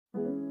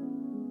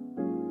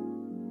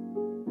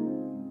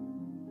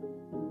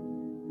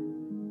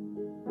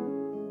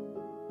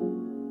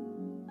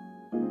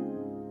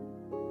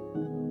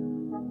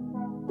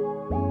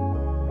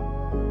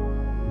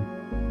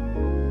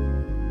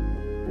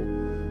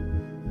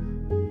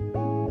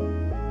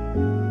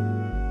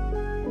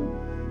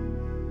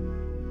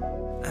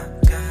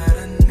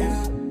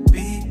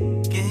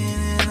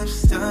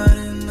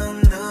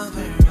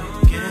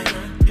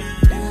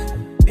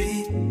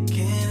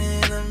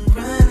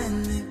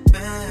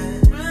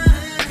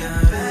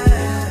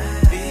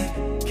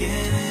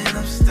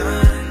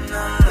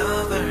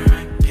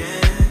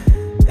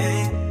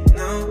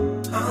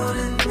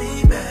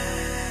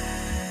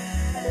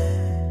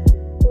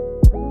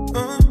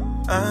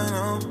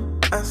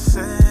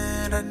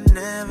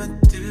never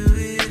do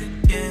it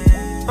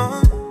again.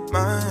 On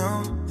my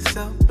own,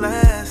 so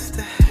blessed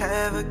to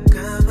have a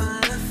couple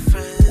of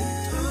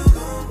friends who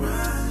gon'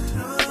 ride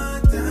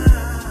or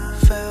die.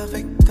 Fell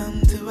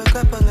victim to a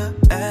couple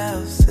of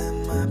L's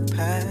in my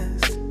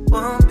past.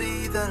 Won't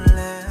be the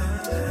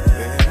last.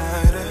 But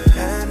I'd have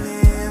had me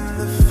in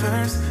the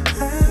first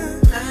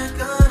half. Not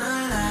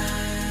gonna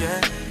lie,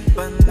 yeah.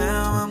 But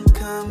now I'm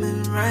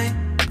coming right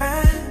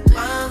back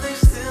while there's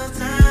still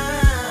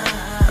time.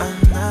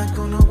 I'm not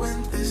gonna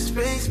win this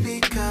race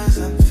because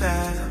I'm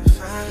fast.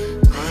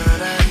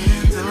 But I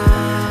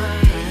endure.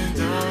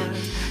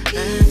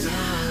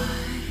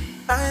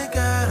 I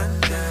got a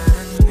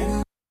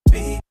new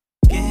beginning.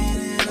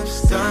 I'm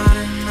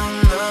starting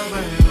all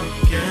over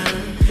again.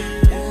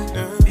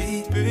 New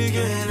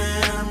beginning.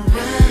 I'm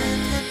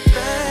running it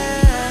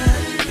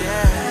back.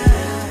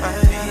 Yeah, I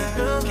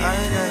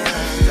got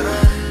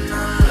starting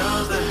all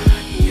over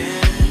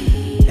again.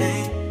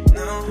 Ain't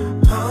no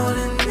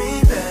holding me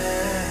back.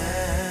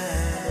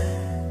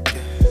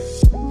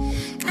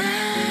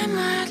 I'm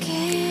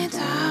walking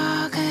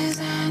tall 'cause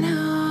I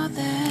know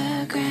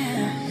the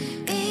ground.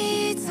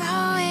 It's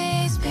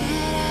always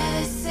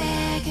better the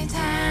second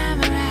time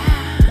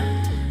around.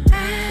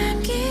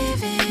 I'm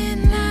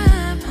giving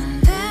up on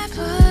the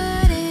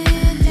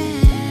putting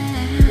down,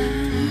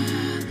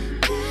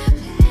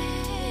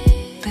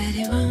 but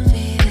it won't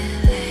be the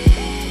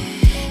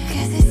last.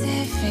 'Cause it's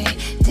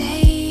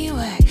everyday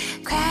work,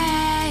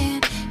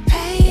 crying,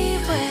 pay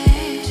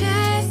work,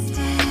 just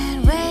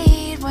and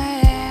wait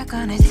work.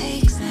 Gonna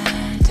take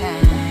some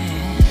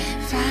time,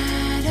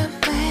 find a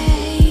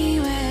way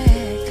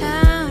work,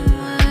 come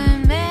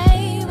on,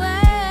 may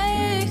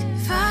work.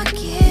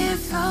 Forget,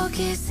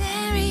 focus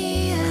and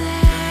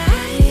realize.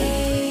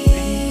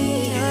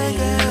 I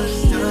got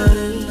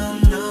starting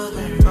all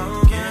over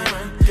again.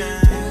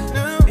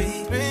 New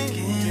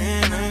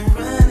beginning. I'm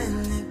running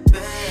it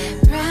back.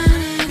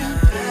 Running it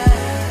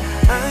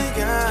back. I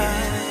got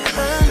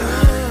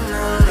starting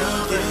all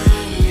over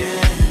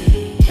again.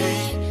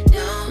 Ain't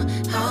no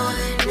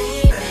holding me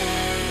back.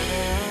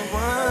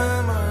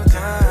 One more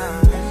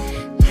time.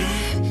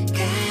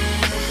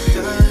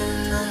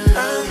 Starting all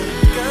over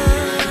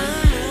again.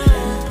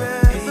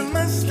 Put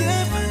my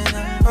slip on it.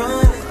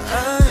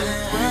 I'm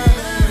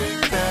running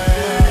it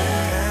back.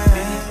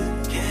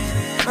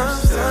 I'm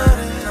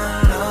starting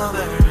all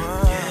over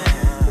again.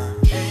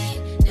 Ain't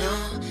no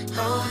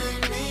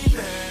holding me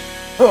back.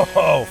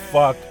 Oh,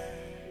 fuck.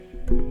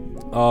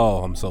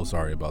 Oh, I'm so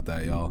sorry about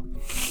that, y'all.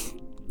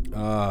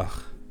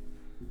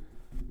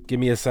 Give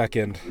me a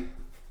second.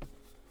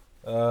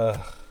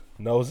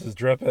 Nose is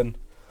dripping.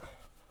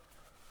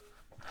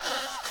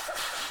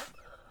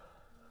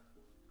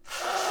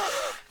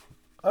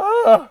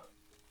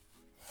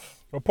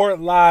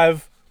 Reporting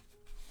live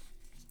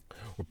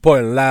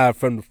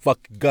from the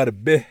fucking gutter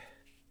bit.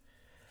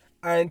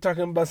 I ain't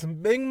talking about some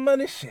big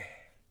money shit.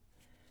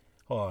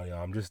 Hold on,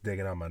 y'all. I'm just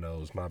digging out my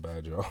nose. My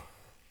bad, y'all.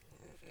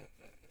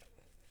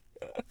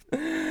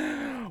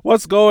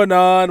 What's going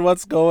on?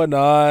 What's going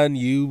on,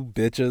 you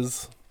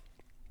bitches?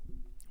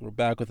 We're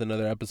back with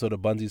another episode of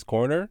Bunsie's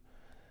Corner.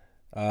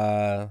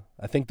 I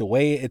think the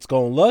way it's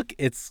gonna look,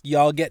 it's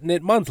y'all getting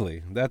it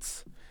monthly.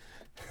 That's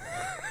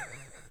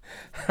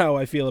how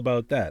I feel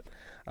about that.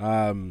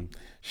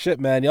 Shit,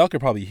 man, y'all could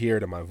probably hear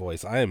it in my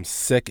voice. I am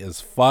sick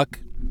as fuck.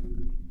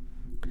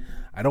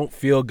 I don't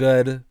feel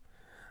good.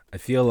 I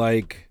feel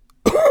like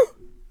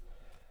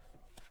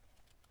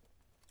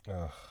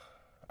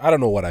I don't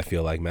know what I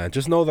feel like, man.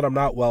 Just know that I'm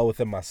not well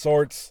within my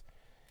sorts.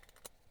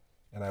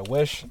 And I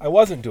wish I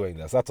wasn't doing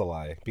this. That's a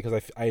lie.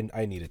 Because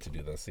I needed to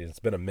do this. It's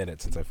been a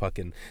minute since I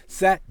fucking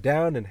sat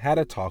down and had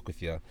a talk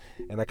with you.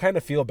 And I kind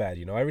of feel bad,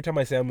 you know. Every time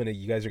I say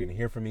you guys are going to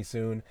hear from me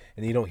soon.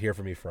 And you don't hear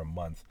from me for a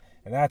month.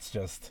 And that's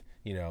just,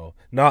 you know,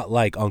 not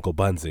like Uncle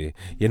Bunsie.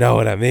 You know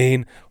what I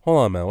mean? Hold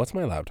on, man. What's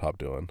my laptop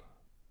doing?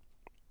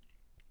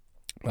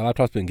 My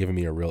laptop's been giving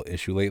me a real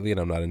issue lately. And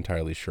I'm not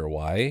entirely sure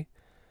why.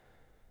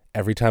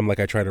 Every time I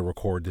try to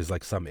record, there's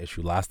some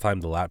issue. Last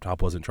time the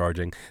laptop wasn't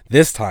charging.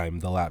 This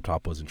time the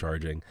laptop wasn't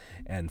charging.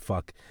 And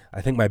fuck,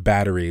 I think my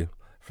battery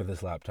for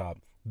this laptop,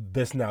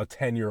 this now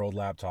 10-year-old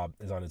laptop,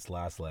 is on its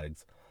last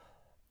legs.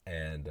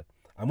 And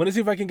I'm going to see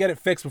if I can get it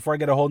fixed before I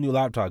get a whole new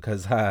laptop,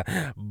 because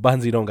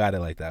Bunsie don't got it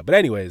like that. But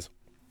anyways,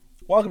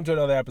 welcome to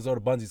another episode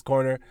of Bunsie's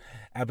Corner,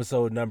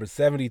 episode number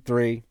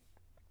 73.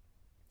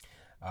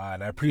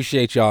 And I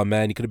appreciate y'all,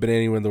 man. You could have been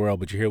anywhere in the world,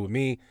 but you're here with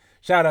me.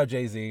 Shout out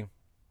Jay-Z.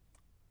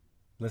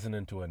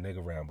 Listening to a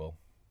nigga ramble.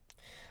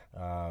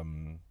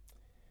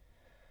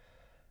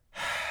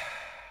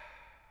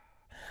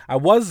 I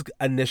was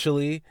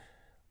initially,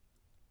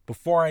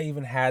 before I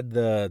even had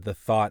the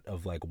thought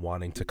of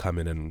wanting to come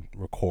in and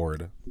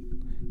record,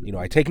 you know,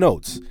 I take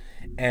notes.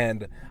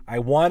 And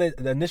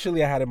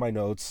initially I had in my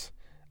notes,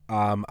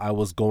 I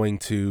was going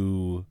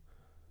to,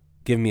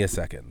 give me a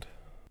second.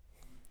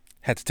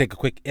 Had to take a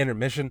quick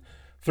intermission,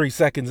 3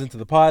 seconds into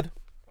the pod.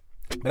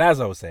 But as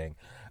I was saying,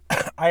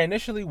 I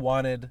initially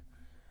wanted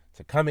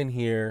to come in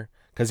here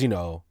because, you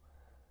know,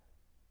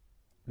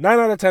 9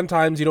 out of 10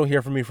 times you don't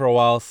hear from me for a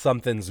while,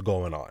 something's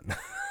going on.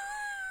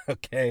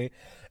 Okay?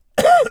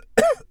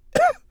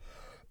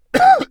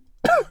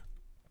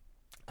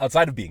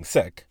 Outside of being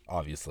sick,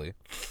 obviously,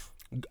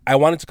 I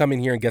wanted to come in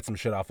here and get some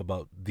shit off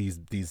about these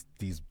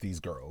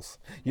girls.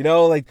 You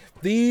know, like,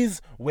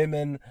 these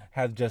women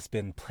have just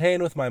been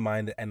playing with my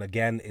mind, and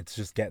again, it's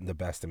just getting the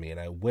best of me, and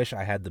I wish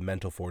I had the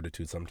mental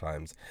fortitude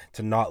sometimes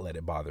to not let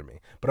it bother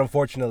me. But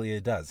unfortunately,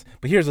 it does.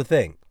 But here's the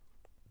thing.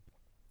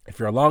 If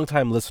you're a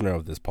long-time listener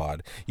of this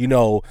pod, you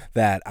know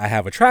that I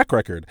have a track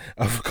record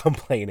of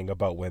complaining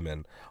about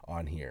women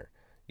on here,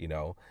 you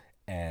know,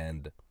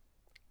 and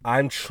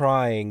I'm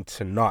trying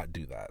to not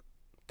do that.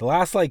 The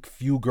last like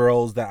few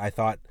girls that I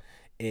thought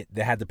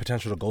they had the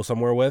potential to go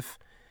somewhere with,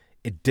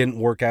 it didn't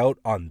work out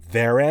on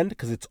their end,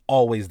 because it's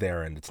always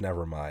their end. It's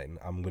never mine.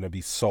 I'm going to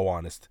be so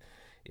honest.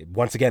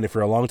 Once again, if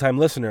you're a long-time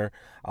listener,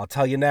 I'll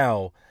tell you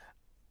now,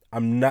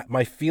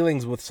 my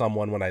feelings with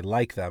someone when I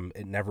like them,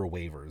 it never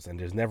wavers, and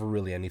there's never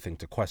really anything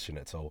to question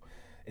it. So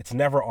it's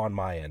never on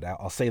my end.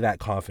 I'll say that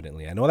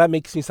confidently. I know that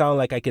makes me sound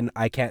like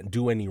I can't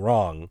do any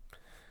wrong.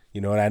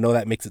 You know, and I know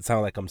that makes it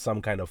sound like I'm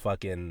some kind of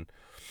fucking,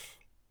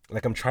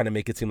 like I'm trying to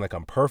make it seem like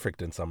I'm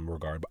perfect in some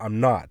regard, but I'm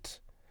not.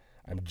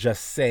 I'm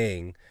just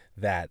saying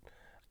that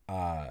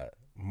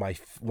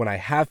when I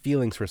have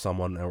feelings for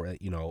someone, or,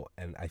 you know,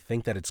 and I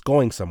think that it's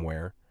going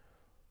somewhere,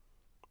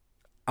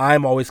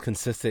 I'm always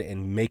consistent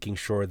in making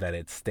sure that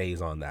it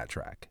stays on that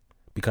track,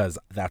 because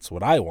that's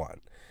what I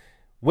want.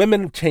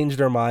 Women change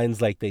their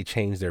minds like they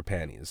change their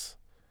panties.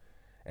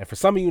 And for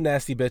some of you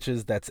nasty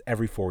bitches, that's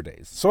every 4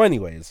 days. So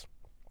anyways,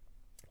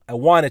 I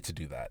wanted to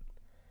do that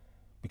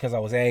because I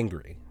was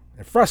angry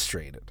and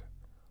frustrated.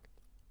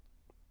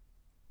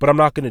 But I'm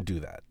not going to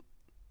do that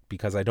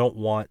because I don't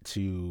want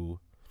to.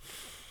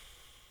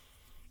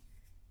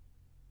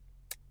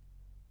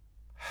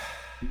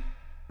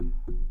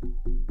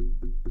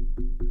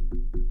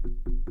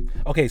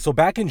 Okay, so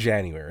back in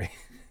January,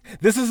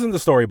 this isn't the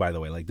story, by the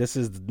way. Like, this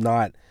is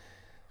not,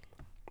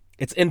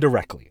 it's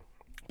indirectly.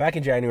 Back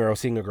in January, I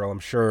was seeing a girl. I'm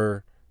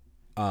sure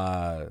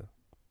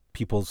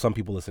some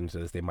people listening to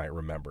this, they might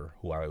remember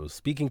who I was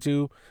speaking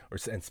to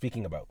and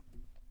speaking about.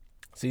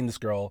 Seeing this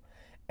girl,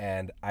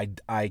 and I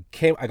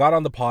got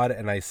on the pod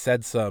and I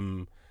said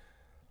some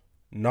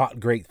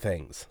not great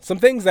things. Some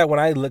things that when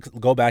I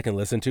go back and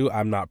listen to,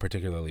 I'm not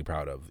particularly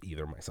proud of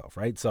either myself,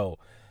 right? So,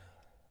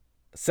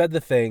 said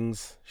the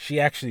things. She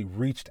actually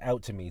reached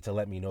out to me to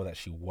let me know that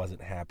she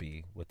wasn't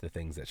happy with the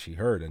things that she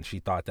heard, and she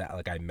thought that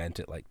like I meant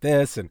it like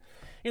this, and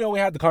you know, we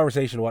had the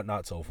conversation,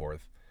 whatnot, so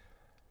forth.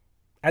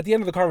 At the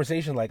end of the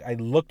conversation, like, I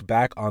looked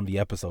back on the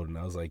episode and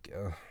I was like,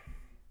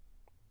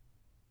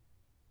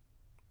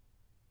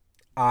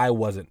 I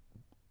wasn't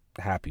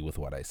happy with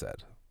what I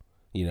said,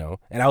 you know,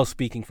 and I was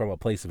speaking from a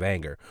place of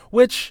anger,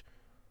 which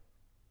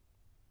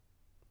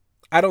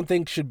I don't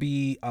think should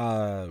be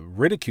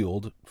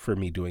ridiculed for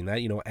me doing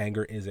that. You know,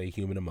 anger is a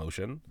human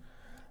emotion.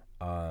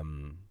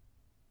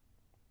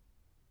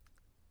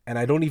 And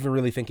I don't even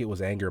really think it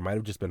was anger. It might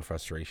have just been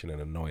frustration and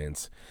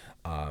annoyance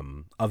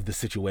of the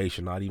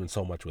situation, not even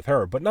so much with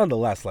her. But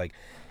nonetheless, like,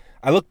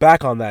 I look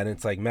back on that and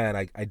it's like, man,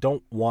 I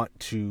don't want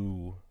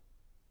to,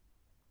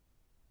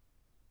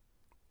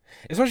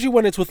 especially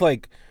when it's with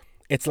like,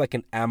 it's like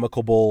an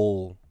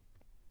amicable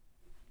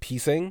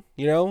piecing,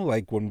 you know,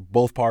 like when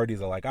both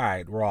parties are like, all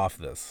right, we're off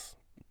this,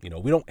 you know,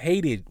 we don't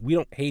hate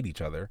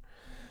each other,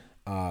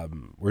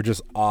 we're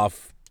just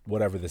off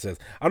whatever this is.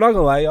 I'm not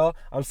gonna lie, y'all,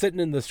 I'm sitting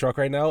in this truck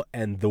right now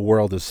and the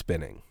world is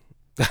spinning.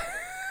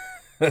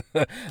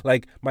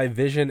 Like, my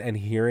vision and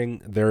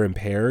hearing, they're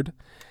impaired,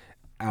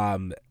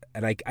 and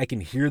I can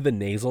hear the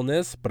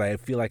nasalness, but I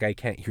feel like I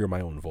can't hear my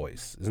own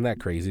voice. Isn't that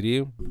crazy to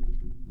you?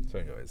 So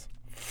anyways,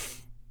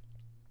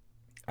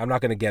 I'm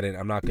not going to get it.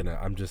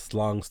 I'm just,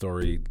 long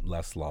story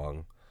less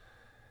long.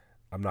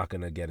 I'm not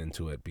going to get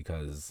into it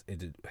because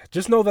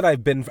just know that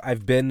I've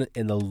been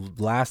in the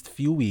last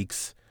few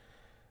weeks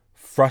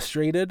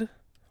frustrated,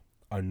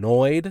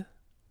 annoyed,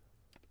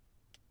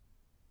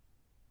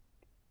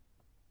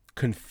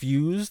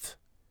 confused,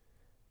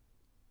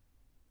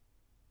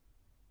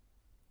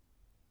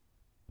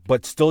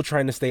 but still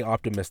trying to stay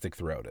optimistic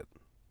throughout it.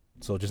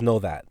 So just know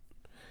that.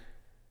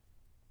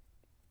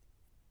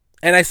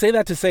 And I say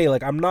that to say,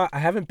 like, I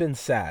haven't been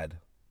sad.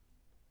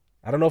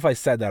 I don't know if I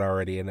said that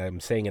already, and I'm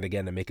saying it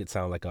again to make it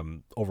sound like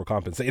I'm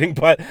overcompensating,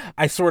 but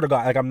I swear to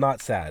God, like, I'm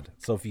not sad.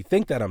 So if you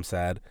think that I'm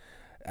sad,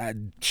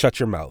 shut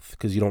your mouth,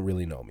 because you don't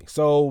really know me.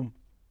 So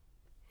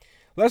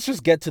let's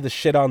just get to the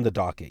shit on the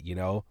docket, you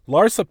know?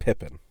 Larsa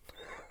Pippen.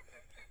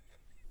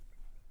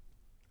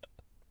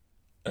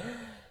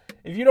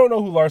 If you don't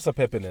know who Larsa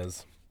Pippen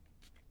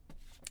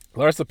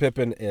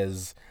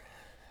is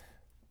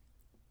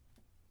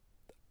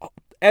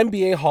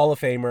NBA Hall of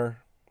Famer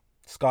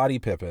Scottie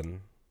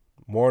Pippen,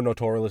 more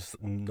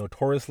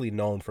notoriously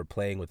known for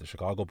playing with the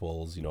Chicago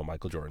Bulls, you know,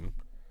 Michael Jordan.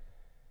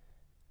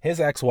 His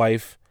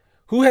ex-wife,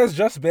 who has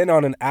just been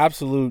on an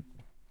absolute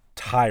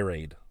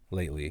tirade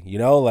lately, you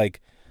know,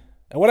 like,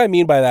 and what I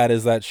mean by that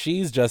is that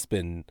she's just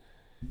been,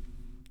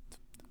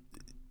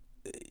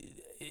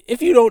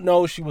 If you don't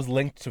know, she was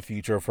linked to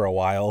Future for a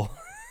while.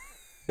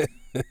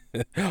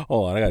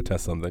 Hold on, I gotta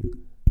test something.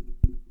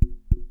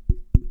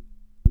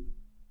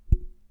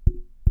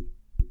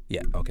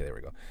 Yeah, okay, there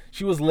we go.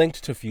 She was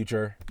linked to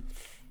Future,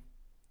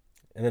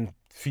 and then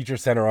Future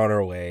sent her on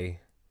her way.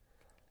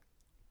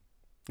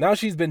 Now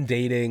she's been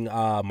dating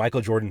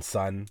Michael Jordan's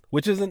son,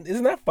 which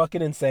isn't that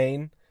fucking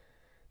insane?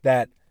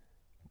 That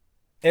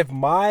if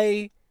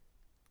my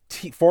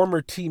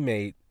former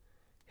teammate,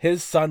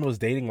 his son was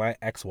dating my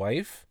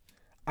ex-wife,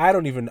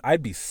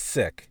 I'd be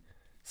sick.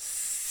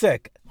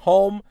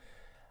 Home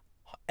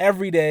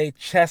every day,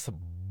 chest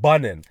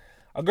bunning.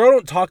 A girl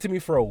don't talk to me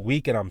for a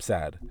week and I'm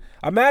sad.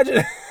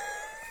 Imagine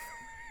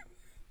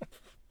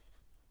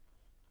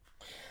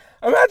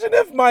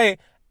if my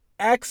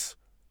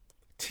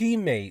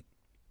ex-teammate,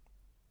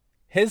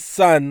 his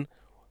son,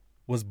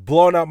 was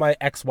blowing out my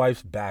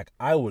ex-wife's back.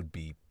 I would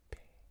be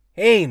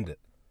pained.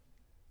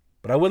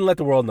 But I wouldn't let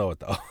the world know it,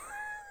 though.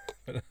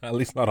 At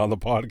least not on the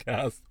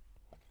podcast.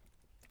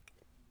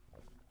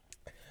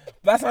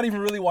 That's not even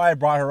really why I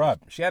brought her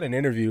up. She had an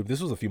interview. This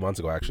was a few months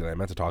ago, actually. I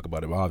meant to talk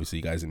about it, but obviously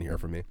you guys didn't hear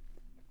from me.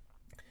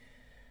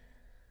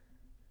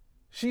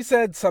 She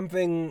said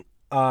something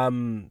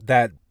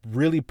that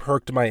really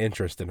perked my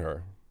interest in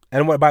her.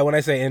 And when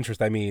I say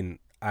interest, I mean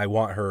I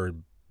want her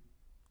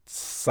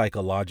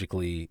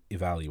psychologically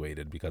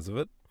evaluated because of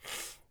it.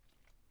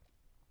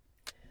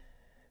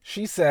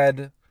 She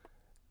said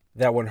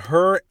that when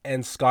her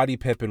and Scottie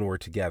Pippen were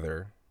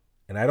together,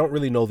 and I don't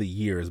really know the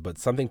years, but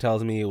something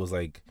tells me it was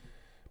like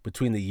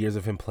between the years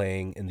of him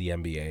playing in the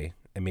NBA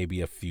and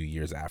maybe a few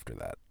years after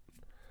that,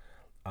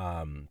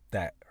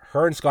 that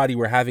her and Scottie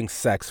were having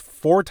sex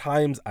 4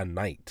 times a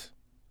night.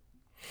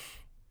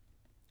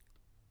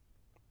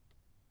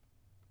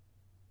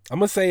 I'm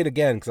going to say it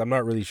again because I'm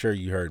not really sure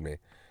you heard me.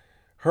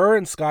 Her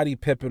and Scottie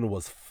Pippen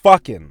was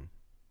fucking,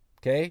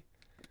 okay?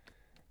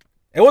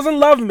 It wasn't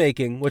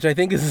lovemaking, which I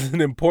think is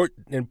an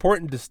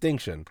important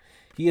distinction.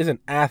 He is an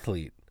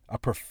athlete, a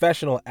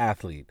professional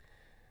athlete.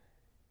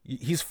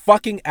 He's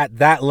fucking at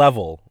that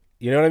level.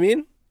 You know what I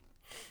mean?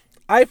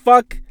 I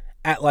fuck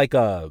at like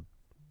a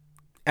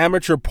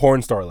amateur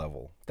porn star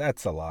level.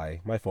 That's a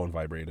lie. My phone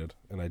vibrated,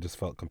 and I just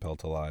felt compelled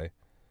to lie.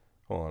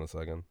 Hold on a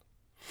second.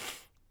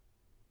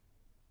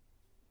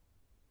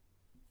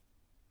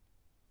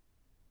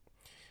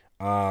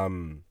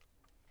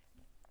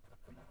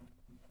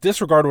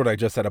 Disregard what I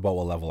just said about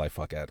what level I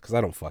fuck at, because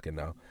I don't fucking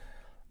know.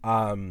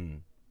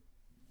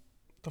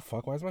 The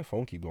fuck? Why does my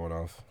phone keep going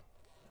off?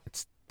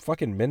 It's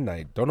fucking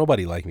midnight. Don't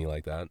nobody like me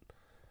like that.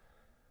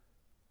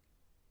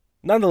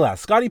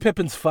 Nonetheless, Scottie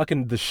Pippen's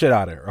fucking the shit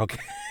out of her, okay?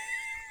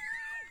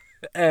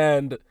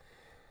 And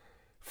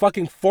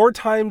fucking 4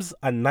 times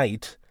a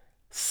night,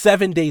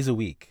 7 days a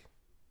week.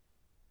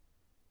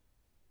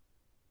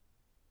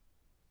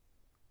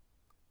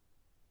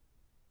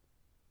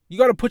 You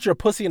got to put your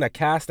pussy in a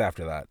cast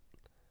after that.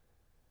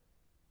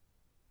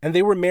 And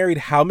they were married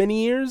how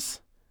many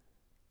years?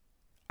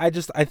 I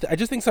just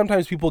think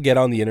sometimes people get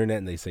on the internet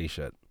and they say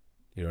shit.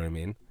 You know what I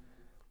mean?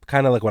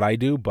 Kind of like what I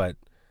do, but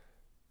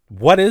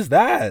what is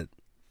that?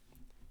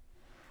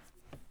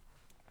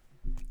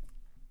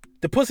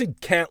 The pussy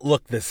can't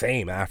look the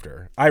same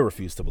after. I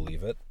refuse to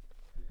believe it.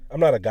 I'm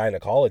not a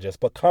gynecologist,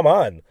 but come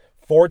on.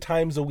 4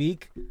 times a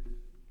week?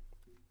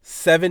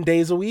 7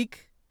 days a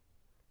week?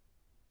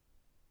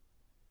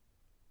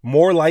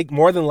 More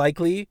than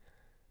likely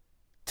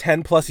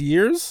 10 plus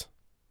years?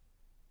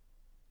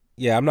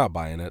 Yeah, I'm not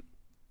buying it.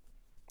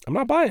 I'm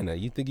not buying it.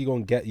 You think you're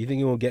gonna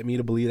get me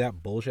to believe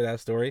that bullshit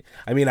ass story?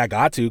 I mean, I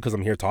got to because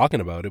I'm here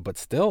talking about it, but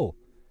still.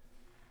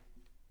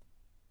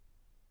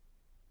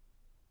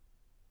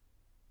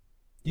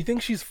 You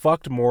think she's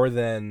fucked more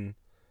than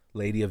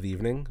Lady of the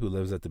Evening, who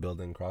lives at the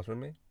building across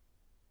from me?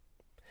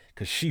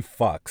 Because she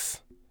fucks.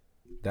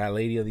 That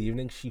Lady of the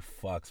Evening, she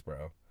fucks,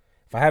 bro.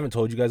 If I haven't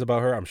told you guys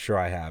about her, I'm sure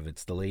I have.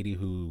 It's the lady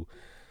who...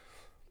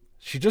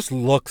 She just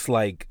looks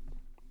like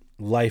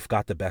life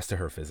got the best of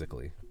her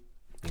physically.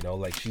 You know,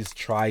 like she's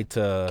tried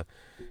to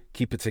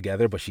keep it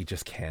together, but she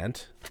just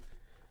can't.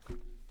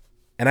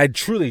 And I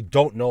truly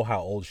don't know how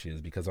old she is,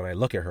 because when I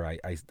look at her,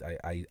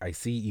 I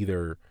see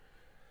either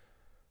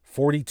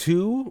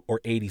 42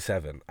 or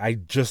 87. I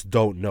just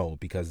don't know,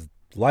 because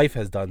life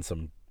has done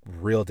some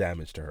real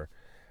damage to her.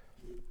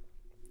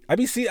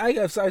 I've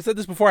said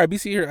this before. I be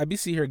see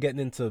her getting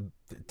into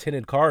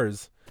tinted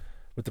cars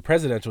with the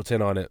presidential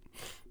tint on it.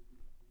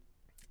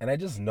 And I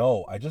just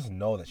know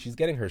that she's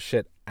getting her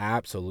shit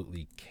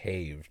absolutely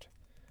caved.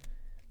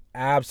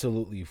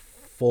 Absolutely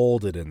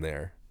folded in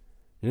there.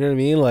 You know what I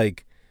mean?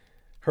 Like,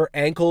 her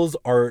ankles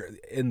are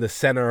in the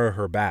center of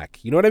her back.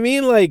 You know what I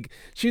mean? Like,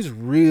 she's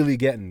really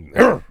getting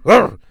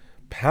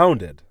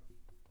pounded.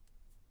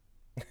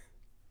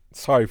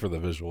 Sorry for the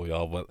visual,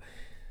 y'all, but...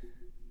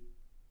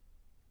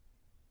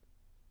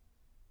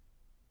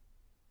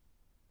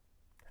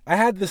 I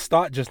had this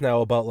thought just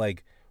now about,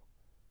 like,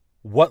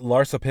 what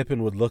Larsa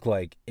Pippen would look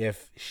like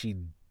if she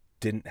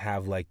didn't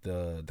have, like,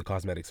 the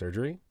cosmetic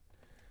surgery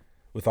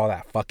with all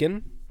that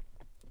fucking.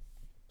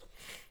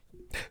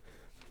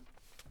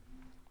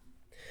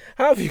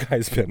 How have you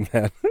guys been,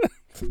 man?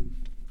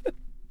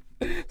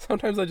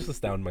 Sometimes I just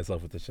astound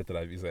myself with the shit that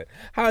I be saying.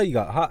 How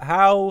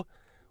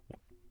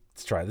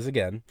let's try this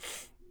again.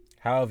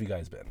 How have you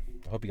guys been?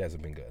 I hope you guys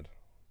have been good.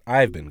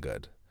 I've been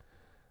good.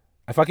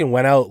 I fucking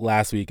went out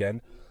last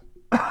weekend.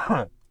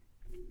 And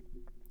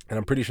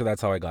I'm pretty sure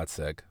that's how I got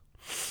sick.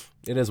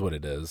 It is what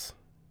it is.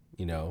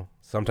 You know,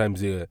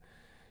 sometimes you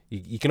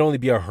can only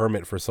be a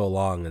hermit for so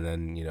long, and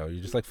then, you know,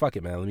 you're just like, fuck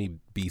it, man. Let me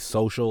be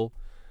social.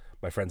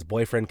 My friend's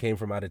boyfriend came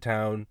from out of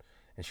town,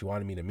 and she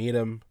wanted me to meet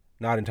him.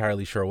 Not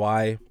entirely sure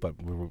why,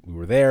 but we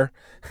were there.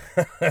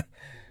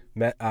 It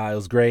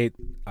was great.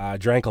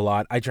 Drank a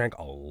lot. I drank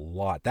a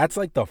lot. That's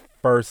like the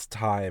first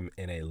time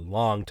in a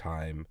long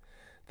time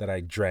that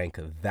I drank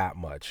that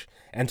much.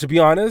 And to be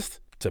honest,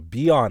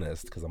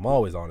 because I'm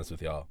always honest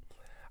with y'all,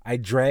 I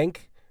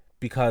drank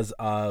because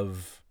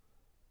of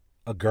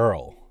a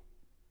girl.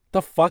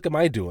 The fuck am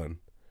I doing?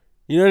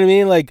 You know what I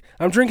mean? Like,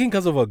 I'm drinking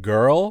because of a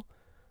girl.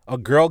 A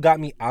girl got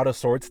me out of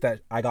sorts that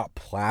I got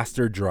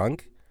plastered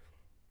drunk.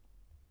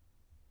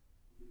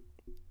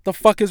 The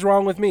fuck is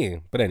wrong with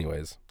me? But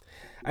anyways,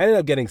 I ended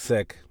up getting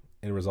sick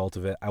in result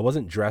of it. I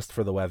wasn't dressed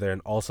for the weather, and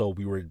also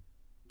we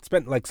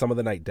spent like some of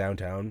the night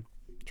downtown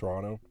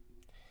Toronto.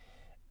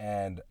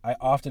 And I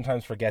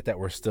oftentimes forget that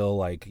we're still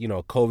like, you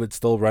know, COVID's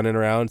still running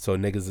around, so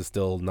niggas is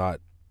still not.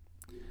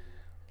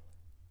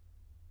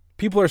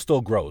 People are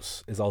still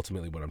gross, is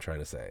ultimately what I'm trying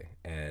to say.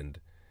 And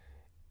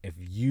if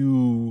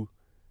you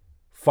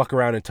fuck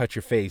around and touch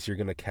your face, you're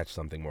going to catch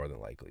something more than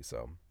likely.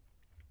 So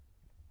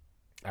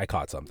I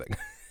caught something.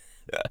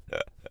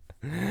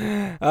 Should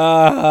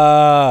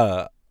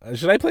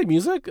I play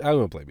music? I'm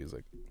going to play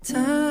music.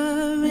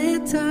 Time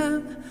and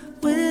time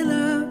when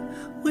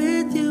I'm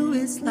with you,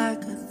 it's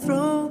like a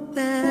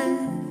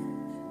throwback.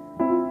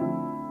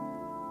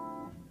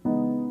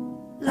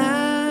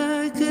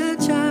 Like a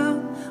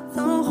child,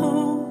 the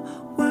whole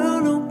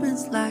world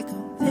opens like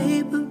a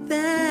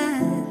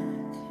paperback.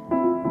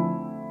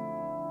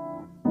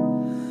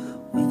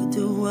 We could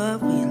do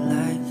what we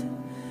like,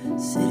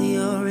 city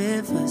or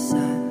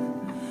riverside.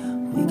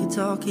 We could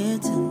talk in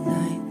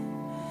tonight,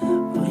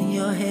 putting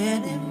your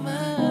hand in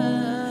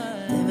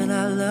mine. Damn it,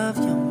 I love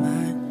your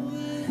mind.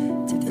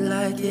 Take it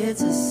like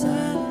it's a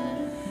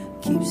sign.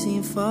 Keep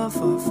seeing far,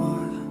 far,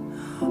 far,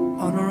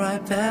 on the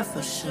right path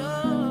for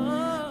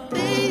sure.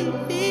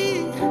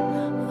 Baby,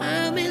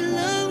 I'm in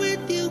love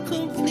with you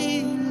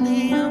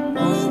completely. I'm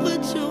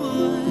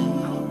overjoyed.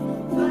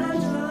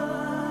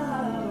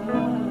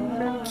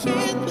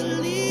 Can't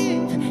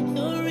believe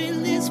you're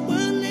in this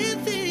world,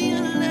 living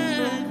your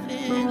life,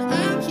 and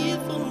I'm here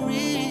for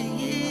it.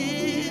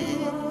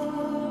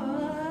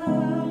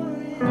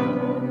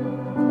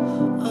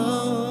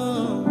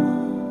 Oh,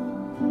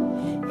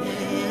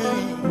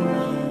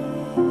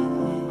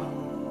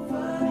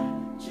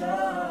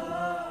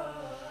 yeah.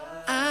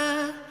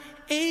 I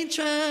ain't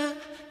trying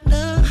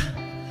to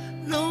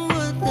know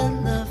what the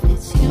love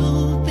is,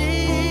 you,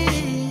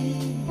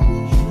 babe.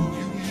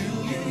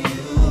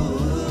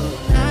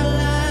 Not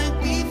like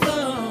before.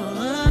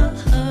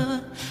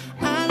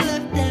 I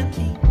left that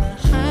beat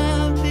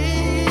behind me.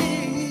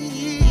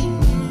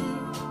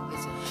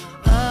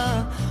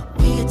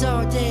 We could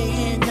talk day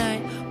and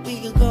night.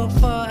 We could go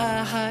far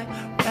or high.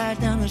 Ride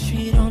down the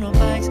street on our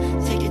bikes.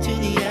 Take it to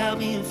the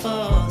Albion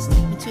Falls.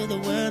 Take me to the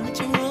world that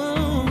you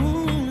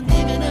own.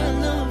 Even I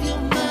love your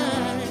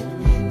mind.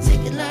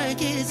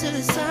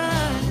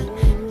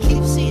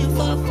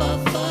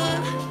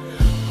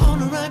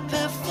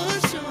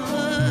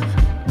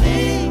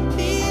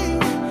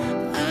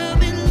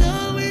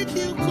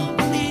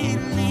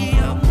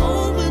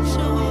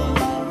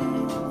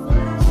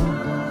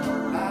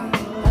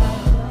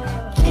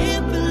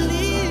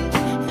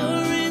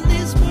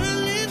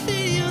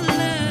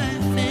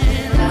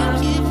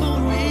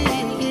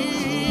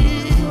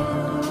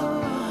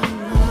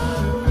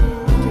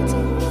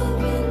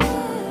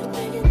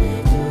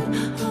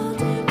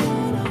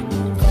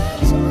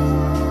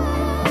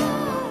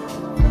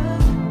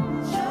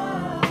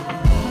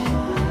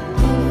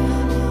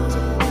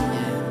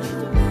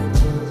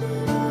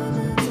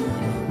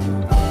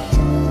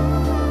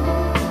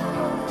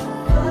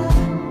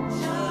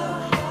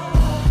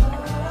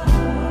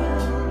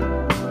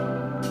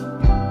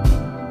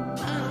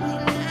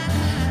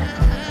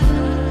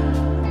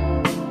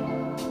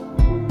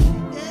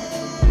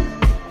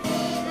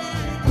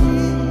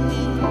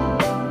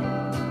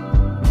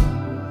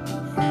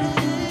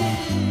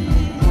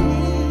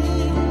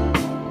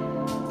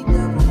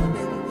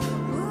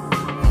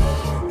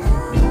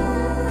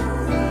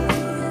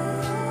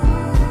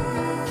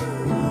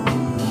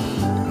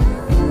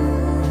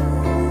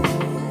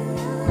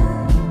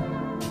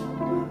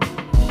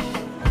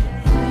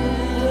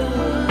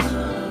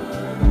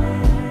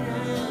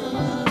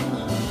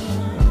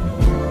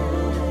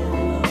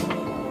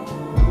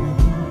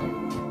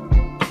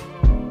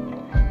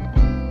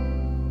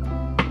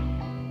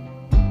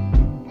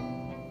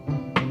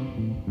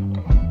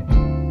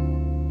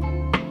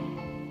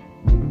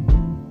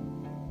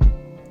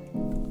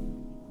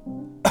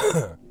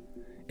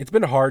 It's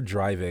been hard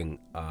driving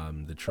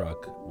the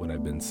truck when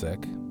I've been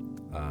sick.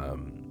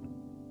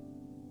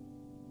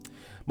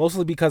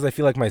 Mostly because I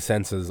feel like my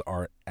senses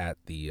aren't at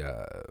the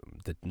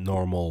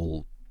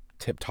normal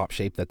tip-top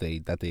shape that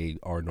they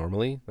are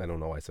normally. I don't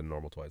know why I said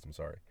normal twice. I'm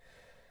sorry.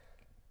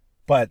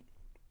 But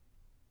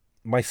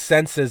my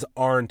senses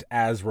aren't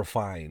as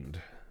refined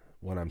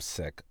when I'm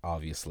sick,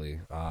 obviously.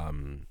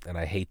 And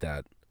I hate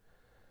that.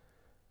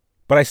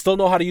 But I still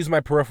know how to use my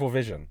peripheral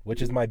vision,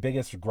 which is my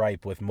biggest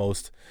gripe with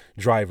most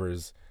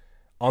drivers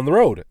on the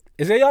road.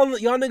 Is that y'all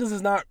niggas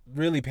is not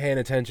really paying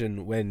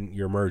attention when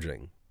you're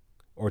merging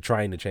or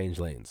trying to change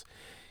lanes.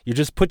 You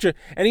just put your...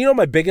 And you know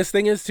my biggest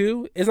thing is,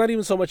 too? It's not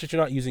even so much that you're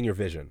not using your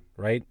vision,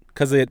 right?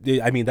 Because,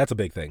 I mean, that's a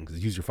big thing.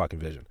 Because use your fucking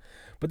vision.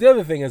 But the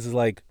other thing is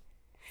like...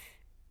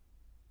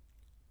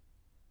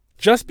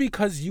 Just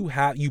because you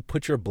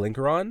put your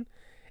blinker on,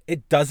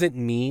 it doesn't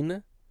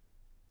mean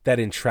that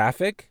in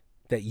traffic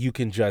that you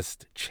can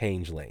just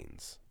change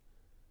lanes.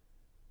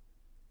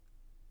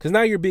 Because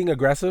now you're being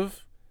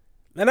aggressive.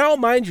 And I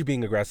don't mind you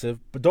being aggressive,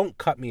 but don't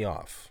cut me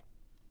off.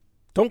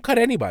 Don't cut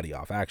anybody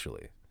off,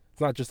 actually. It's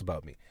not just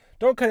about me.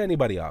 Don't cut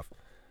anybody off.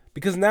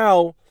 Because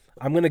now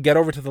I'm going to get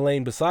over to the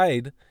lane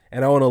beside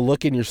and I want to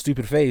look in your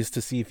stupid face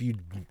to see if you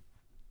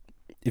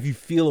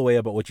feel a way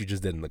about what you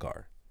just did in the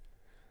car.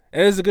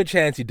 And there's a good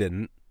chance you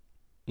didn't.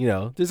 You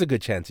know, there's a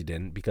good chance you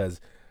didn't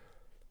because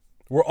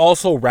we're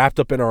also wrapped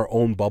up in our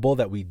own bubble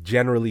that we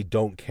generally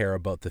don't care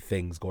about the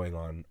things going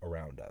on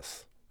around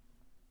us.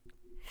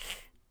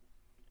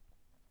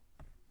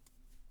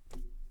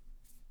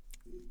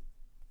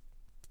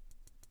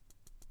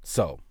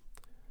 So,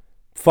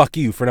 fuck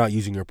you for not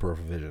using your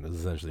peripheral vision is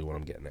essentially what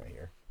I'm getting at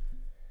here.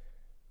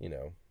 You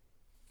know,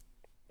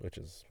 it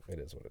is what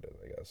it is,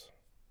 I guess.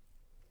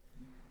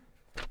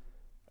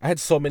 I had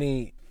so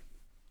many...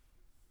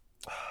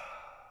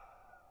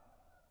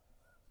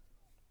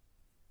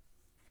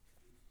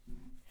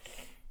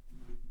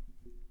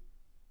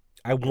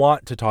 I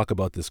want to talk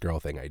about this girl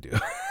thing. I do.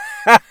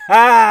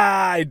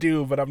 I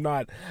do, but I'm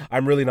not.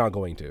 I'm really not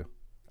going to.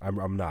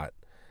 I'm not.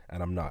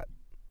 And I'm not.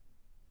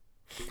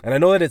 And I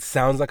know that it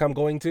sounds like I'm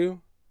going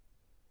to,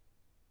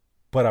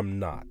 but I'm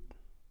not.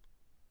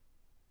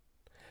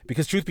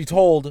 Because truth be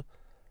told,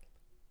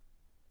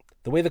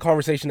 the way the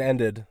conversation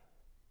ended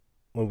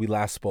when we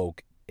last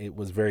spoke, it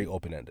was very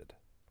open-ended.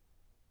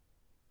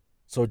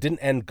 So it didn't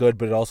end good,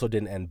 but it also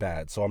didn't end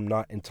bad. So I'm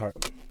not entirely...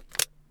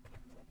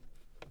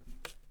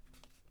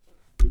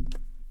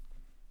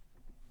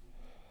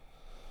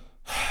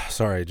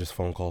 Sorry, just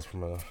phone calls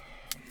from I don't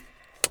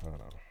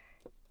know.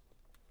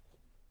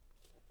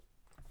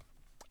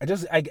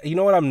 You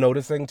know what I'm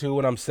noticing too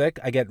when I'm sick?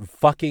 I get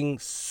fucking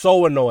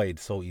so annoyed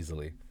so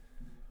easily.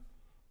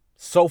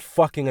 So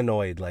fucking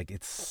annoyed. Like,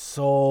 it's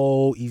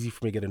so easy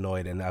for me to get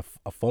annoyed. And a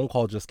phone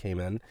call just came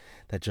in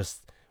that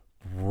just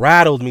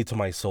rattled me to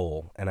my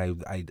soul. And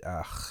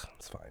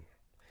it's fine.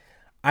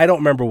 I don't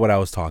remember what I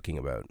was talking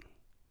about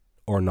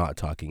or not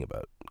talking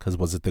about. Because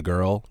was it the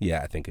girl? Yeah,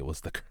 I think it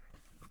was the girl.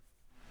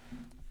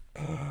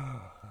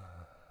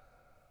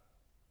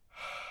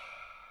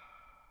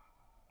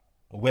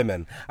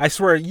 Women. I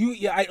swear,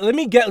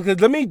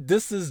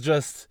 this is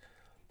just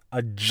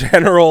a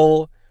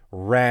general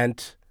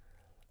rant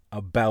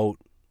about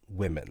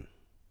women.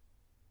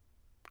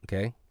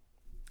 Okay?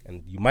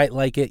 And you might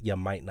like it, you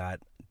might not.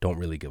 Don't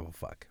really give a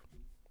fuck.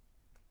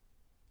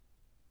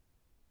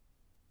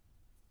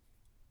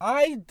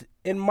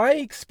 In my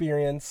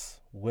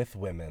experience with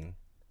women,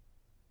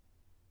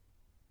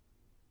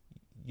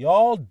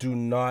 y'all do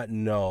not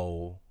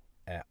know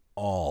at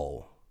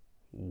all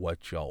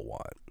what y'all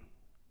want.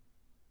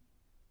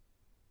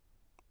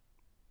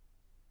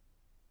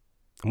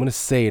 I'm going to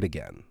say it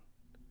again.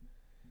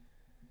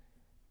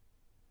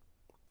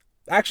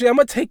 Actually, I'm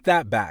going to take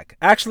that back.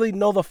 Actually,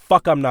 no, the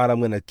fuck I'm not. I'm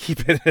going to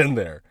keep it in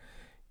there.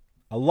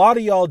 A lot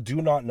of y'all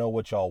do not know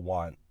what y'all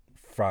want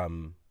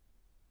from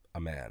a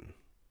man.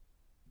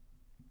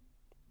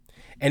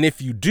 And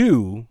if you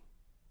do,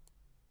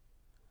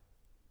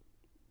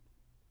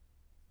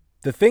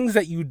 the things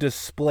that you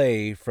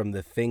display from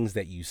the things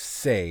that you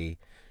say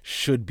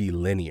should be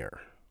linear.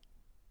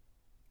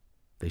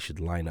 They should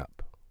line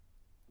up.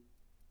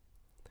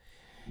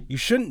 You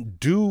shouldn't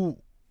do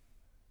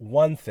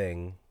one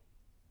thing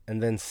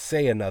and then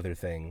say another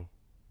thing,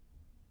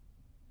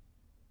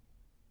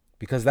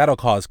 because that'll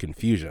cause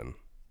confusion.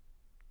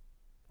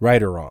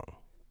 Right or wrong.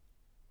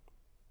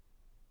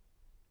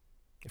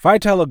 If I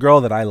tell a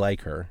girl that I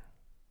like her,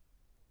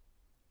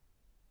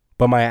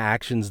 but my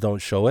actions don't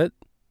show it,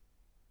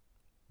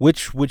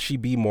 which would she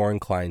be more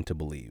inclined to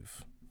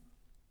believe?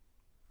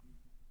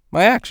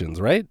 My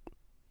actions, right?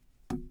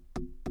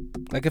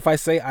 Like if I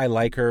say I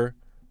like her,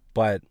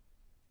 but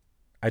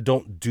I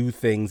don't do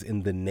things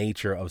in the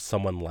nature of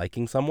someone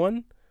liking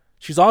someone,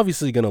 she's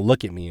obviously going to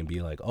look at me and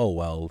be like, oh,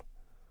 well,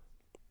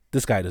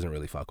 this guy doesn't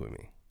really fuck with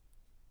me.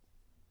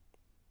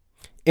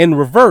 In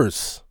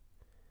reverse,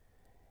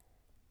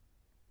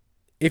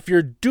 if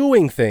you're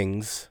doing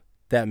things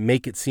that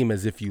make it seem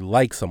as if you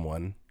like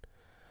someone,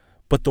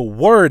 but the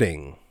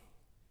wording,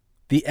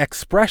 the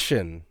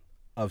expression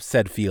of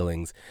said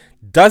feelings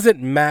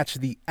doesn't match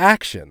the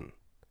action,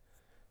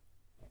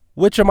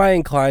 which am I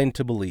inclined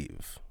to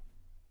believe?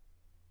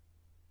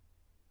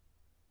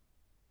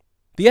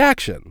 The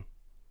action.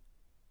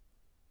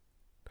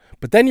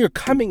 But then you're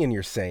coming and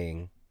you're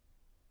saying,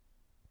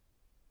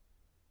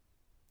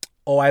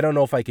 oh, I don't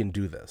know if I can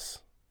do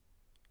this.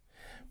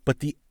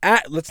 But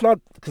let's not,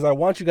 because I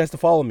want you guys to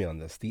follow me on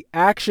this. The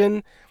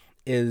action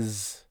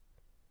is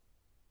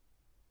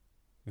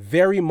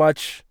very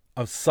much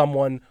of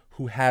someone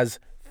who has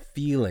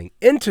feeling,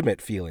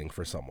 intimate feeling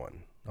for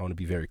someone. I want to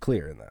be very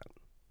clear in that.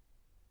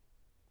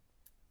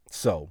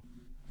 So,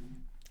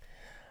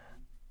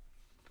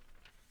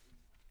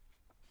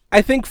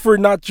 I think for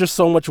not just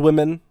so much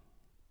women,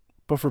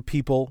 but for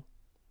people,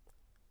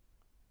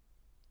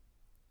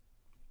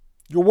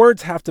 your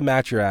words have to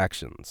match your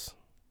actions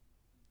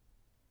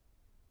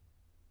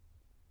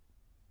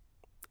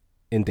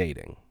in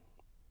dating,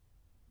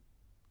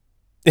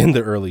 in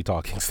the early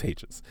talking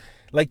stages.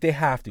 Like, they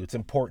have to. It's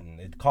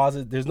important.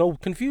 There's no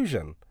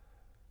confusion,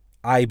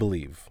 I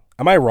believe.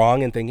 Am I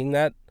wrong in thinking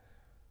that?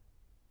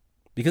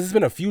 Because it's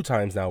been a few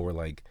times now where,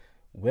 like,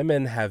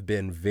 women have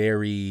been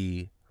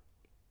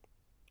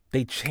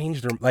they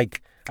changed their,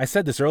 like, I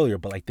said this earlier,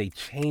 but, like, they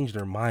changed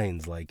their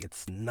minds like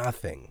it's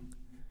nothing.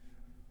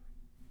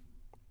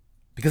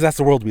 Because that's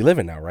the world we live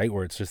in now, right?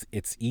 Where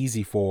it's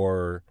easy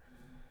for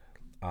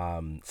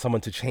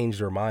someone to change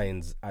their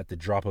minds at the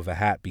drop of a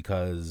hat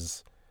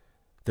because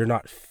they're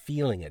not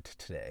feeling it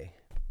today.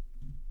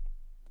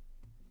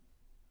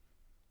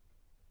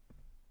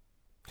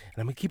 And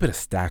I'm going to keep it a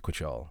stack with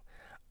y'all.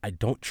 I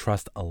don't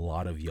trust a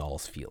lot of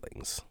y'all's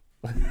feelings.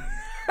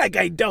 Like,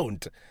 I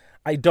don't.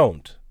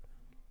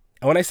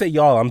 And when I say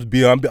y'all, I'm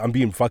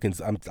being fucking,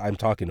 I'm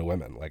talking to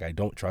women. Like, I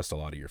don't trust a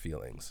lot of your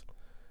feelings.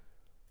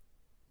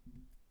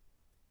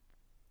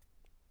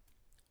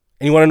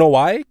 And you want to know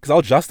why? Because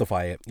I'll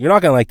justify it. You're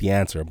not going to like the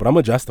answer, but I'm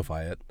going to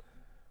justify it.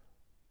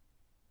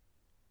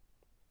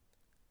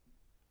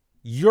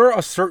 You're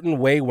a certain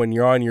way when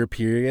you're on your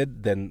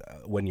period than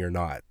when you're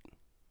not.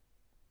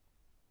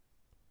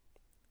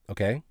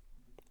 Okay?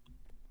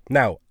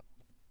 Now,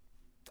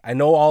 I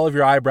know all of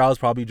your eyebrows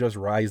probably just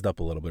raised up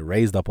a little bit,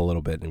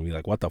 and be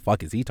like, what the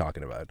fuck is he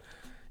talking about?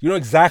 You know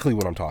exactly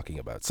what I'm talking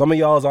about. Some of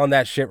y'all is on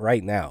that shit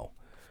right now.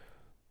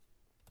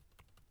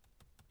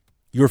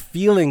 Your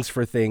feelings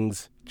for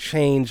things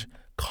change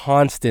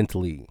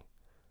constantly.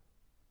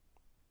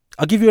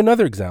 I'll give you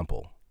another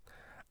example.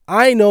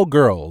 I know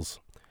girls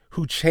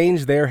who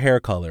change their hair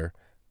color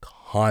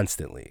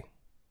constantly.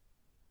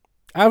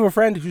 I have a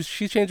friend who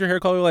she changed her hair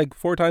color like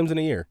 4 times in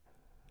a year.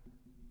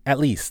 At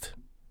least.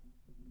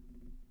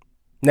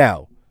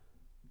 Now,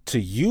 to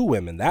you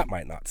women, that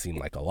might not seem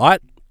like a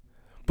lot.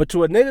 But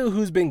to a nigga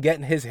who's been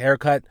getting his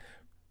haircut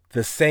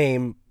the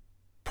same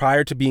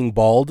prior to being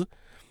bald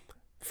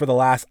for the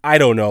last, I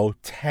don't know,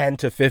 10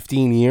 to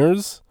 15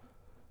 years,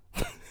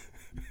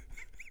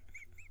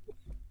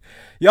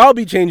 y'all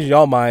be changing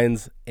y'all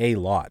minds a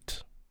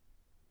lot.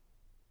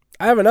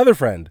 I have another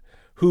friend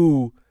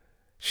who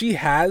she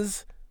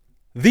has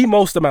the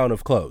most amount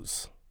of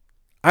clothes.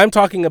 I'm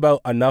talking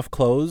about enough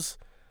clothes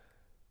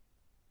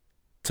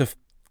to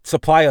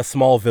supply a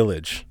small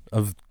village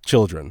of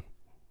children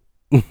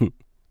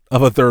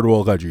of a third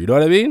world country. You know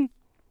what I mean?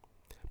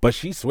 But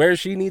she swears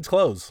she needs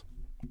clothes.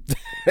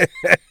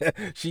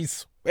 She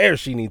swears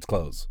she needs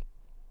clothes.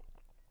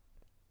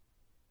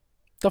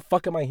 The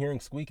fuck am I hearing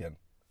squeaking?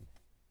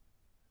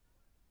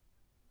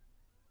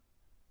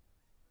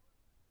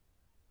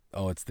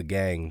 Oh, it's the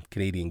gang,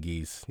 Canadian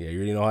geese. Yeah, you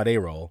already know how they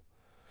roll.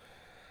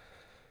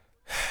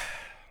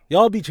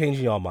 Y'all be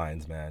changing y'all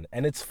minds, man.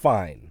 And it's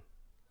fine.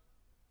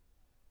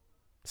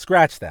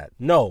 Scratch that.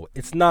 No,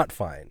 it's not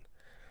fine.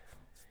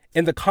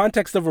 In the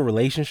context of a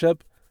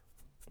relationship,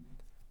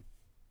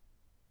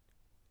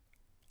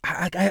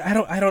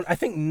 I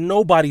think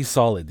nobody's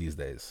solid these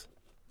days.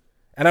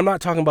 And I'm not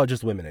talking about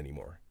just women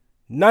anymore.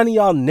 None of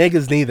y'all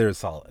niggas neither is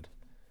solid.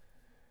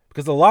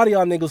 Because a lot of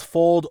y'all niggas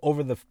fold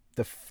over the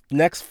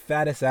next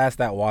fattest ass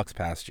that walks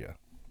past you.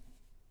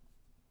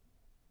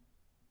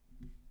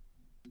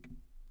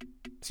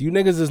 So you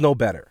niggas is no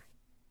better.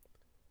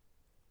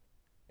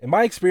 In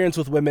my experience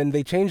with women,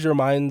 they change their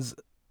minds.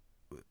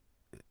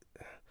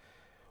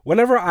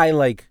 Whenever I'm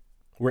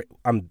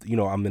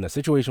in a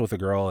situation with a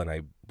girl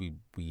and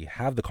we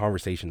have the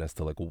conversation as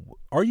to like,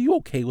 are you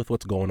okay with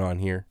what's going on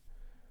here?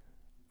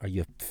 Are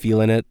you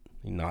feeling it?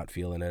 Are you not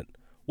feeling it?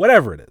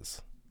 Whatever it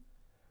is.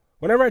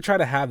 Whenever I try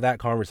to have that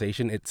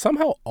conversation, it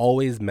somehow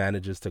always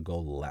manages to go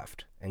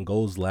left and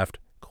goes left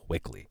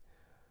quickly.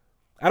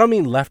 I don't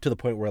mean left to the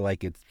point where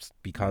like it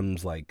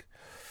becomes like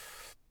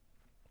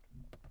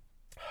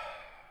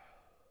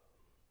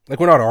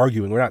we're not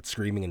arguing, we're not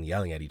screaming and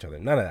yelling at each other.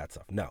 None of that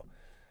stuff. No.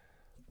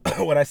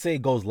 When I say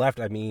it goes left,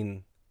 I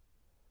mean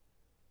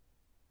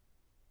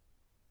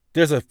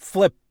there's a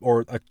flip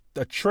or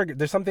a trigger.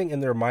 There's something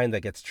in their mind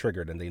that gets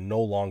triggered and they no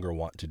longer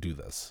want to do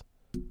this.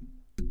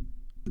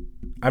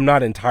 I'm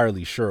not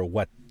entirely sure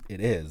what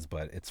it is,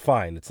 but it's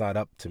fine. It's not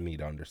up to me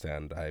to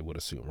understand, I would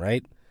assume,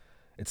 right?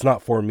 It's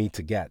not for me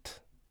to get.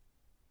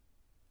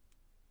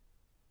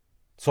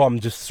 So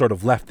I'm just sort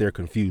of left there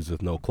confused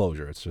with no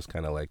closure. It's just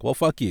kind of like, well,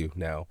 fuck you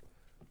now.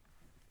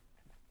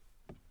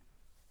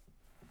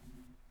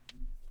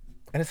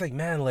 And it's like,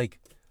 man, like,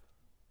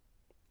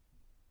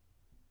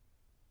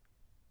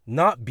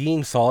 not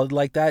being solid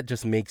like that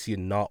just makes you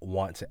not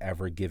want to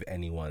ever give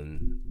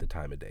anyone the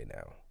time of day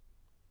now.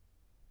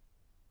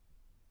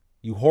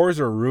 You whores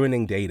are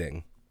ruining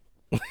dating.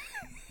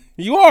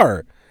 You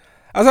are.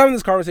 I was having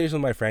this conversation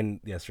with my friend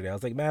yesterday. I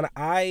was like, man,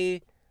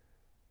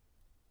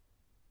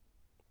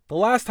 the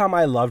last time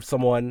I loved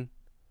someone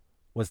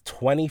was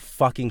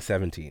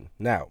 2017.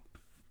 Now,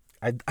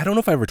 I don't know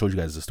if I ever told you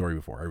guys this story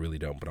before. I really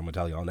don't, but I'm going to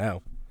tell y'all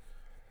now.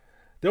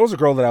 There was a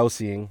girl that I was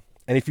seeing,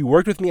 and if you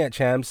worked with me at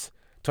Champs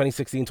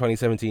 2016,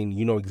 2017,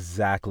 you know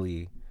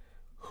exactly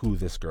who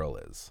this girl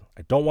is.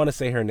 I don't want to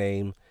say her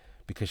name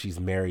because she's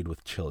married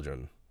with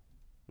children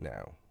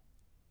now.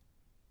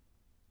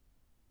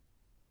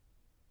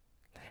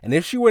 And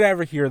if she would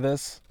ever hear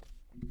this,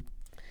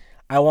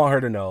 I want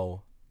her to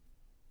know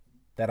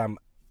that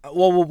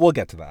we'll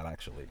get to that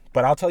actually.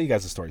 But I'll tell you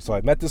guys the story. So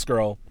I met this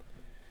girl.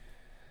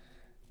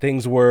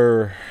 Things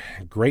were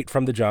great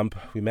from the jump.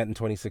 We met in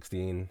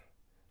 2016.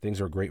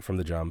 Things were great from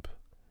the jump.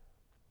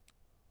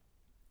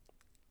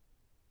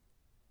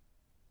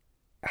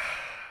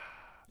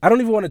 I don't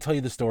even want to tell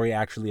you the story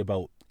actually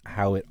about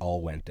how it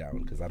all went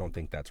down because I don't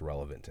think that's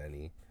relevant to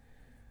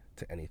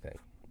anything.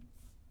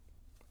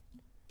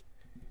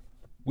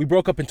 We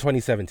broke up in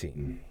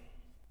 2017.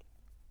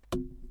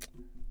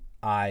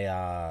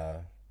 I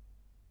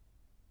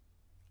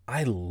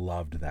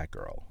loved that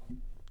girl.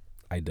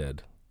 I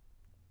did.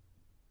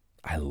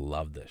 I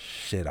loved the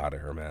shit out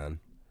of her, man.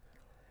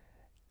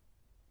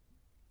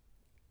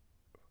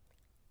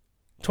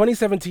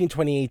 2017,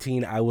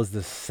 2018, I was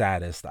the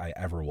saddest I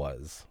ever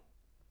was.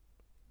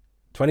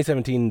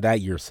 2017, that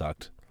year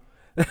sucked.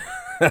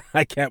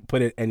 I can't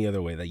put it any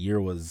other way. That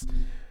year was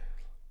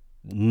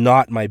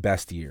not my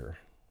best year.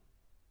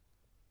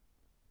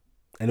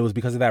 And it was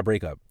because of that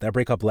breakup. That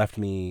breakup left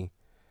me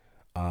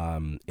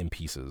in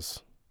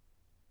pieces.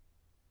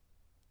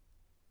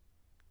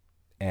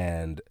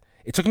 And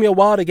it took me a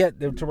while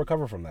to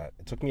recover from that.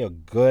 It took me a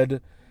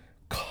good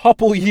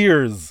couple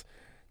years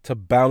to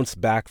bounce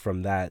back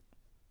from that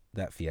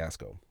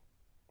fiasco.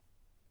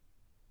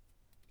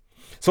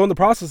 So in the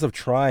process of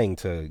trying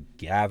to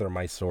gather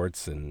my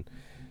sorts and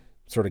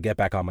sort of get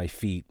back on my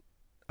feet,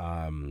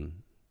 I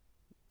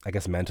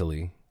guess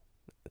mentally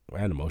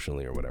and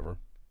emotionally or whatever,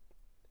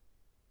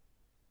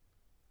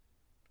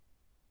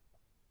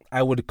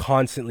 I would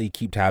constantly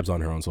keep tabs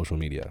on her on social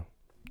media.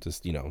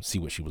 Just, see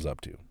what she was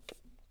up to.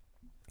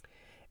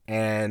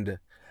 And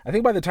I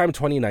think by the time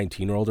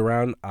 2019 rolled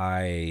around,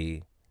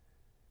 it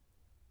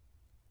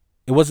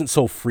wasn't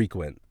so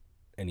frequent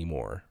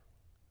anymore.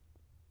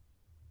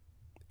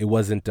 I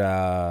wasn't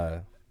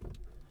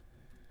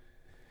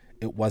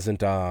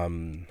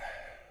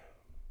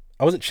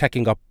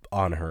checking up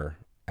on her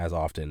as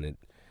often.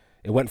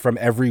 It went from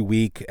every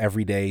week,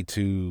 every day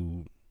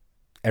to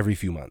every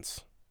few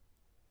months.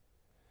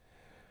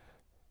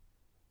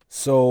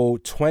 So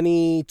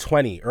early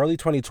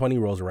 2020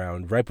 rolls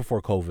around right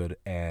before COVID,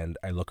 and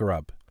I look her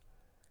up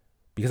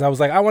because I was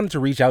like, I wanted to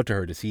reach out to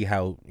her to see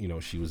how,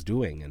 she was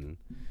doing. And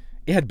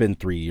it had been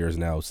 3 years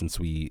now since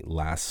we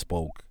last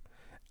spoke.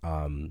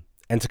 And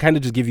to kind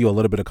of just give you a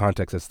little bit of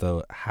context as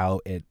to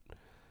how it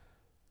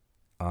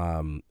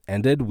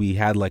ended, we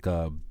had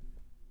a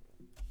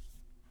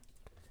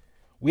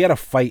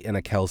fight in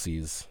a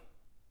Kelsey's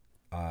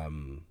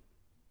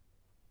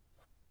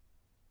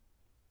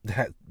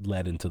that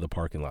led into the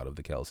parking lot of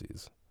the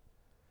Kelsey's.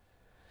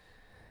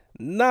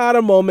 Not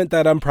a moment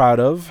that I'm proud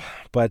of,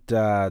 but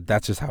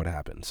that's just how it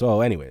happened.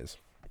 So anyways,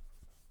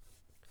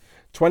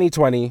 early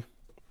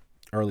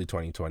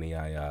 2020,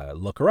 I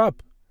look her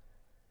up.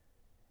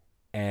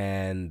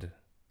 And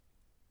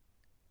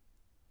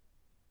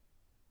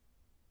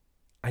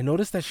I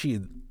noticed that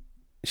she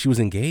was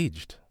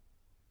engaged.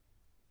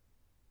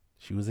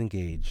 She was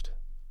engaged.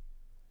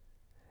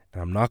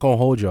 And I'm not going to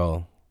hold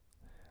y'all.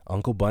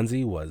 Uncle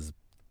Bunsie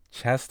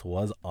chest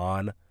was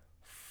on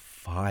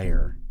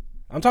fire.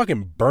 I'm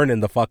talking burning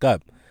the fuck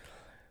up.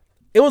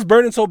 It was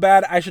burning so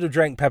bad I should have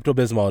drank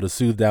Pepto-Bismol to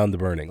soothe down the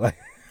burning. Like,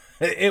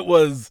 it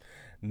was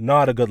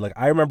not a good look.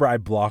 I remember I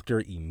blocked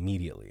her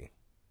immediately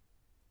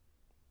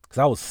because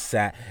I was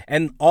sad.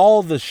 And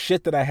all the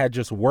shit that I had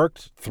just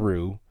worked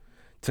through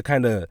to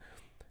kind of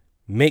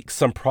make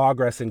some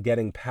progress in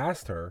getting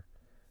past her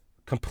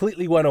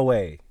completely went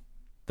away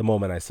the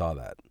moment I saw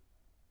that.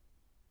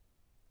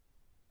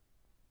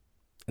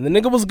 And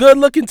the nigga was good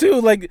looking too.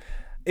 Like,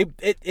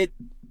 it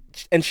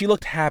and she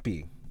looked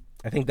happy.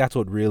 I think that's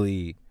what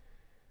really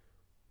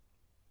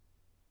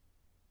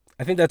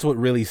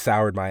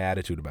soured my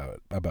attitude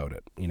about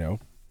it,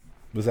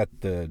 was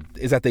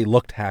that they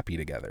looked happy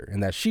together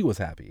and that she was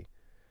happy.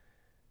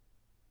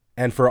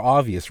 And for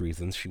obvious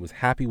reasons, she was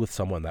happy with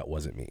someone that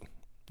wasn't me.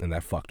 And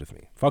that fucked with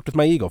me. Fucked with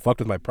my ego,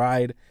 fucked with my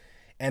pride.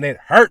 And it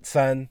hurt,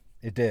 son.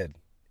 It did.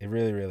 It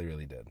really, really,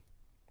 really did.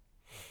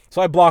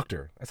 So I blocked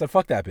her. I said,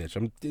 fuck that bitch.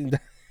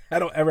 I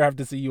don't ever have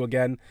to see you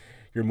again.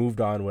 You're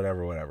moved on,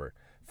 whatever.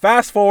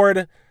 Fast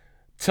forward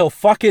till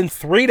fucking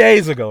 3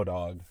 days ago,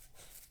 dog.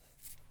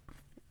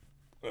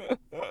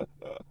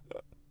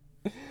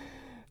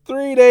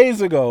 3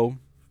 days ago,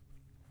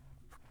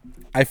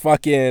 I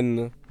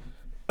fucking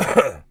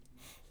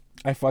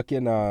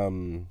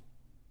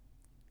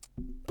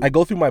I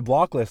go through my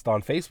block list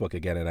on Facebook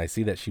again, and I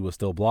see that she was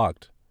still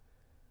blocked.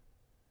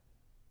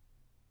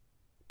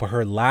 But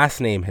her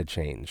last name had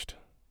changed.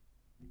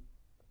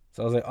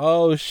 So I was like,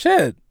 oh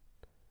shit.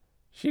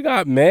 She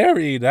got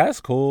married.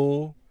 That's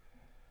cool.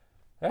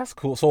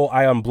 So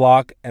I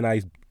unblock and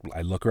I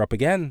look her up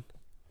again.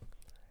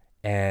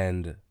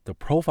 And the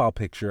profile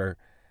picture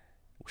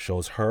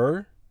shows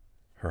her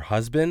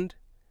husband,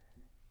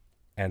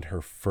 and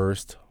her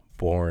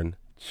firstborn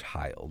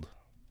child.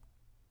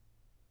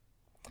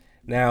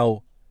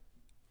 Now,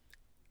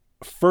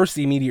 first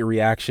immediate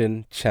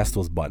reaction, chest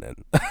was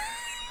button.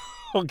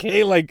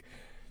 Okay, like,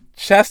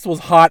 chest was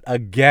hot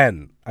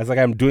again. I was like,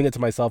 I'm doing it to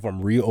myself.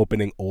 I'm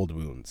reopening old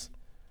wounds.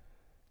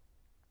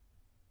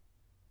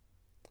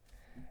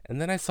 And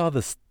then I saw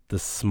the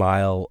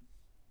smile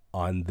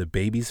on the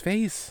baby's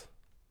face.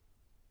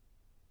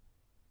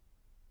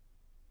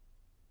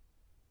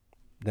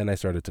 Then I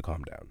started to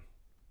calm down.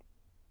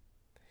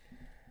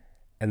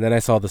 And then I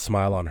saw the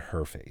smile on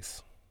her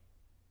face.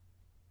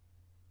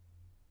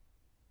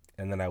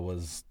 And then I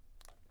was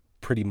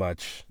pretty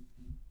much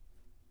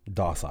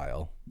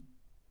docile.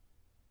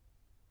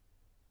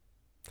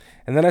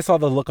 And then I saw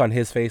the look on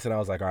his face, and I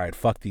was like, all right,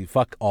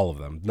 fuck all of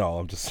them. No,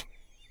 I'm just...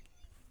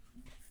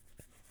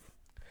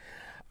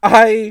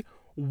 I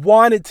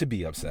wanted to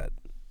be upset.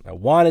 I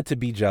wanted to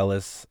be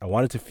jealous. I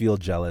wanted to feel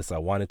jealous. I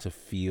wanted to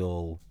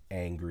feel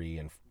angry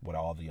and what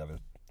all the other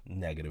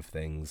negative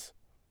things.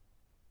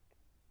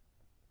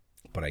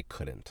 But I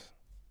couldn't.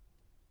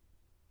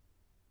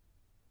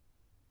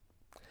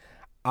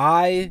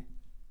 I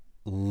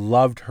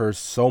loved her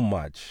so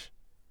much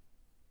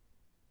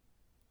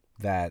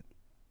that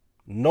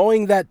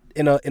knowing that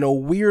in a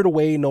weird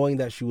way, knowing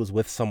that she was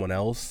with someone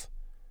else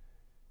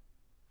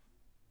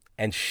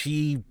and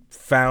she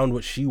found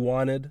what she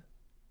wanted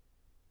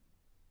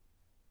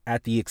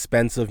at the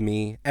expense of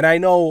me. And I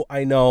know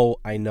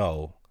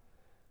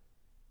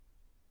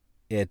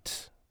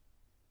it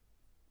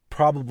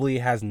probably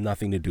has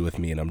nothing to do with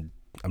me, and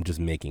I'm just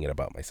making it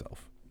about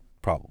myself.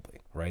 Probably,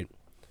 right?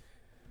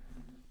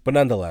 But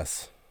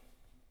nonetheless,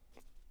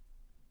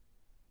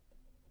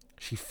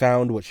 she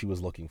found what she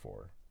was looking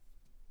for.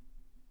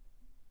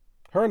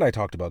 Her and I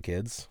talked about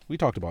kids. We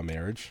talked about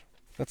marriage.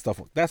 That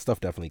stuff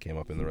definitely came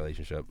up in the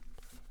relationship.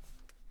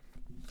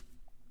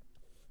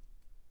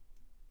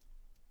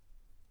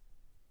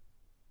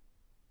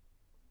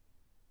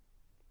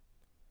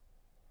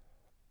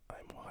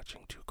 I'm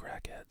watching two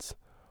crackheads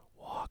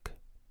walk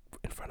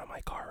in front of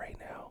my car right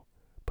now,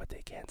 but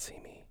they can't see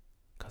me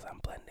because I'm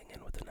blending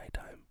in with the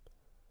nighttime.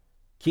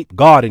 Keep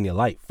God in your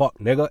life, fuck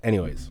nigga.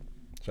 Anyways,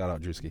 shout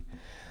out Drewski.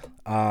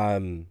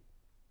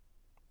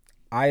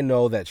 I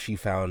know that she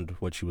found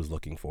what she was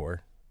looking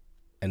for,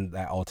 and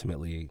that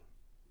ultimately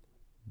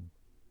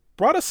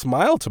brought a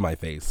smile to my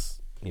face.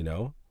 You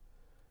know,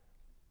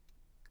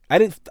 I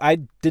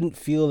didn't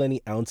feel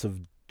any ounce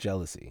of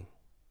jealousy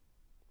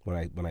when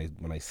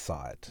I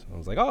saw it. I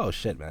was like, oh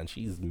shit, man,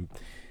 she's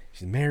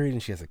married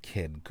and she has a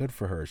kid. Good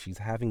for her. She's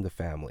having the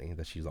family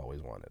that she's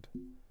always wanted.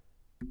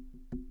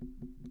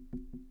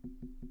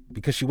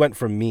 Because she went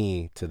from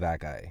me to that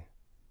guy.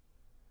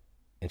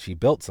 And she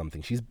built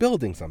something. She's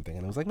building something.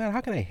 And I was like, man,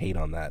 how can I hate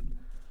on that?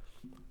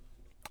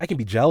 I can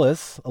be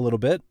jealous a little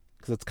bit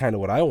because that's kind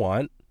of what I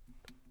want.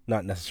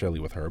 Not necessarily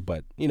with her,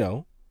 but, you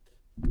know.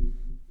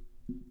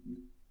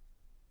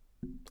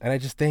 And I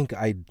just think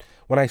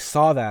when I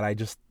saw that, I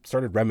just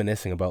started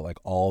reminiscing about like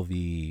all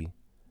the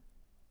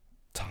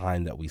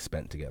time that we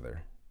spent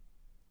together.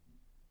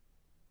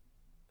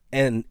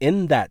 And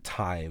in that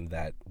time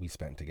that we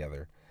spent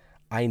together,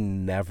 I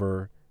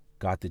never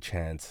got the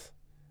chance.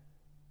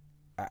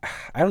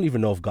 I don't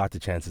even know if got the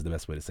chance is the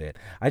best way to say it.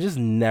 I just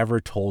never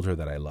told her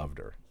that I loved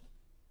her.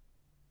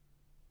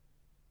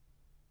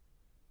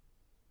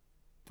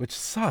 Which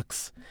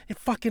sucks. It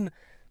fucking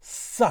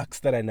sucks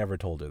that I never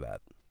told her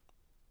that.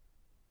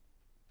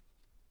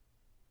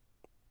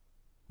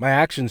 My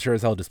actions sure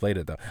as hell displayed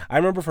it though. I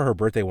remember for her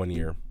birthday one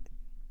year,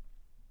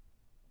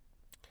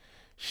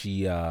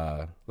 she,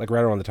 like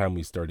right around the time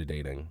we started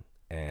dating,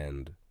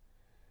 and,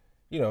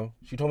 you know,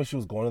 she told me she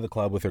was going to the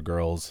club with her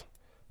girls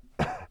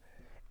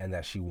and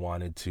that she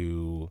wanted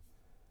to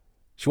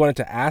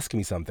ask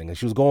me something.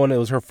 And it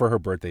was for her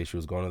birthday. She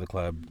was going to the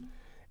club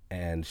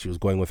and she was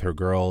going with her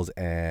girls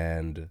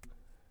and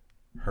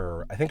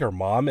I think her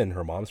mom and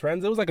her mom's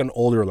friends. It was like an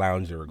older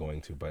lounge they were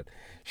going to, but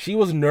she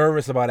was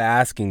nervous about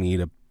asking me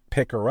to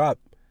pick her up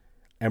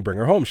and bring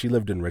her home. She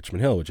lived in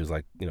Richmond Hill, which is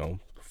like,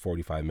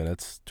 45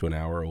 minutes to an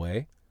hour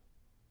away.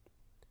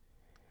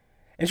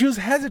 And she was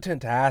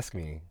hesitant to ask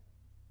me.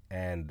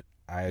 And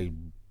I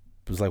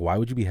was like, why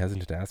would you be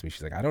hesitant to ask me?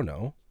 She's like, I don't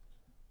know.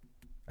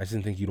 I just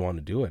didn't think you'd want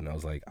to do it. And I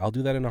was like, I'll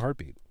do that in a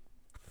heartbeat.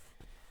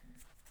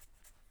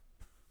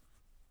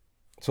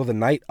 So the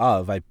night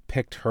of, I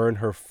picked her and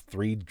her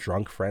 3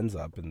 drunk friends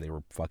up, and they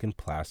were fucking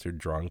plastered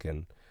drunk,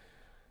 and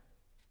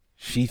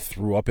she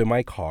threw up in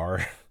my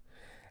car.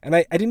 And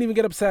I didn't even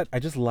get upset. I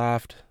just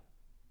laughed.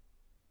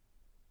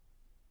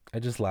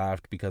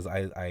 Because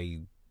I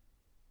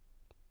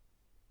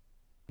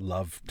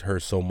loved her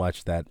so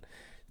much that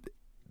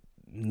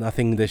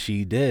nothing that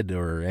she did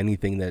or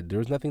anything that, there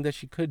was nothing that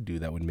she could do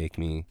that would make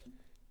me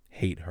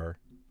hate her.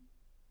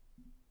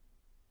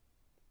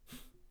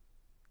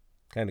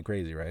 Kind of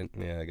crazy, right?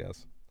 Yeah, I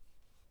guess.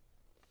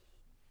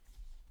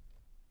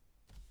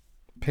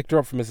 Picked her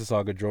up from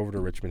Mississauga, drove her to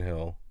Richmond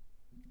Hill,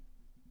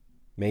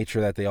 made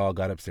sure that they all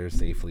got upstairs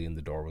safely and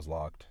the door was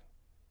locked.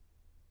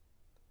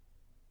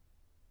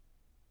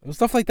 It was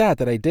stuff like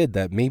that I did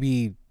that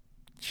maybe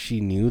she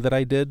knew that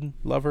I did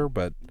love her,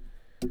 but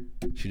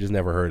she just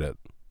never heard it.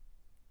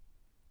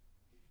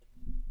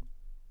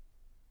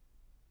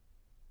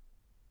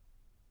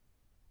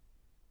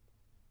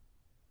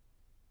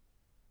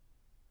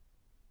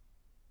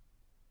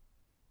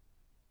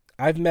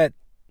 I've met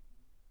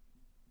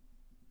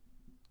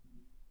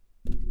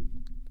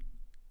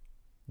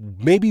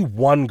maybe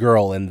one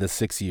girl in the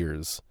 6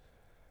 years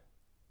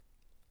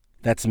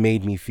that's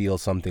made me feel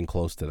something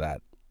close to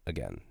that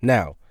again.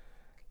 Now,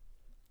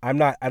 I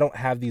don't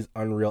have these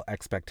unreal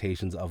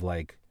expectations of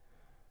like,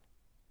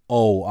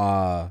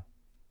 the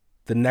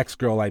next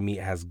girl I meet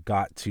has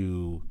got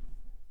to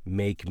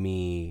make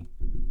me.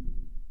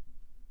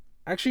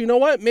 Actually, you know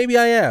what? Maybe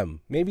I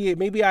am.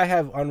 Maybe I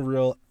have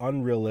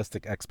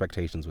unrealistic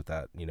expectations with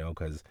that,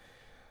 because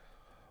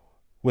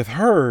with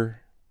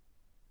her,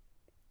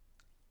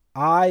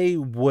 I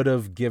would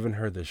have given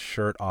her the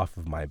shirt off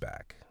of my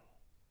back.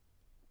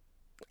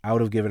 I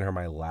would have given her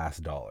my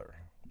last dollar,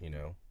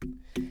 And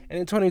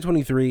in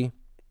 2023,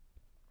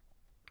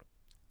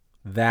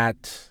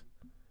 that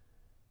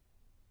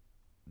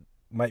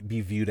might be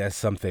viewed as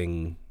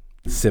something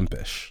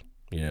simpish,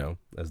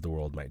 as the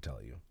world might tell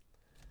you.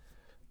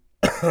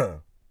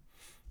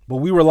 But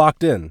we were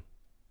locked in.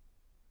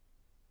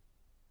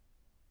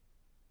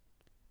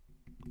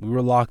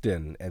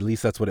 At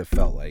least that's what it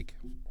felt like.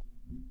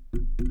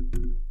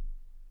 And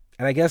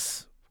I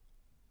guess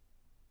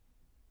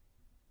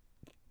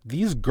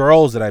these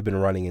girls that I've been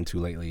running into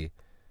lately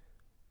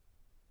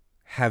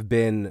have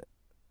been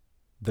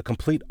the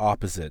complete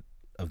opposite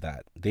of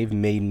that. They've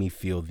made me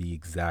feel the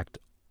exact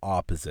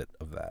opposite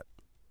of that.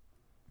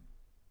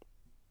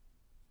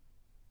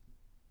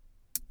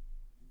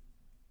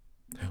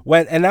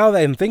 And now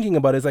that I'm thinking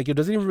about it, it's like, it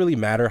doesn't even really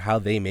matter how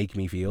they make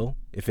me feel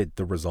if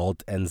the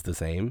result ends the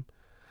same.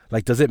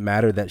 Like, does it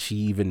matter that she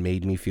even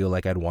made me feel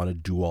like I'd want to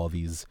do all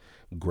these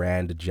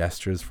grand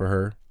gestures for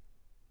her?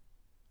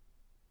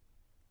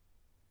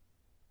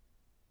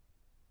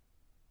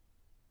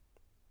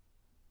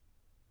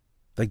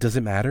 Like, does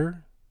it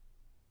matter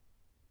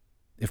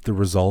if the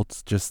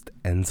result just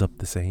ends up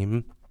the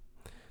same?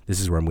 This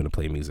is where I'm going to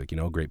play music,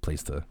 a great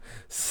place to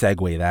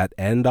segue that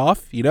end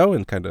off,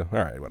 and kind of, all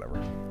right,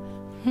 whatever.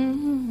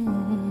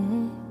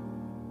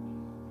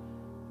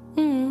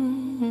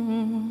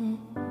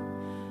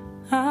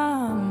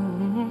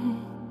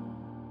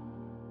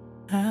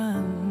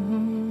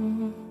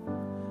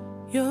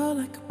 You're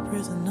like a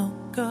prison, oh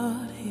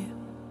God, here.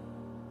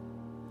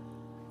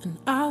 And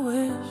I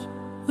wish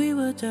we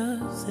were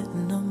just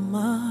sitting on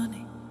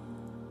money.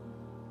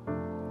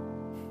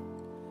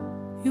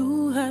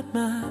 You had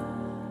my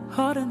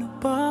heart in a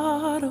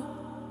bottle.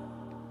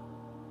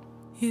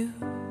 You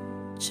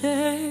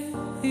chased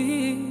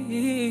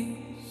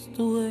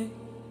away.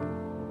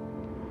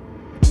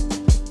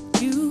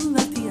 You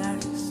left the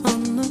ice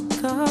on the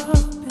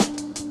carpet.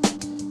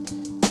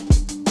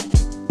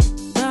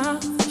 Now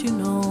that you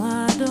know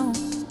I don't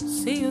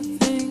see a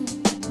thing.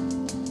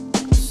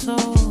 So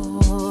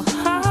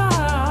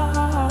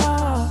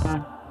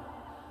how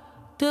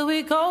do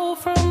we go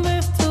from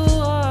this to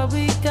what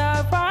we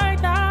got right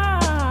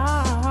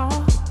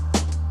now?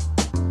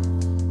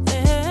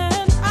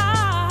 And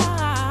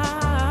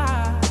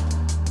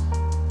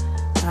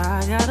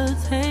I gotta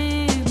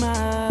take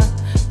my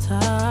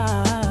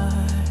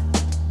time,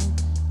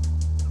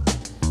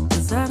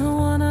 'cause I don't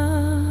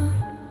wanna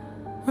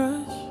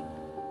rush.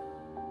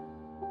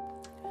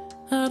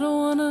 I don't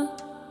wanna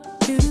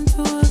get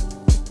into it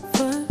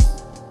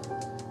first.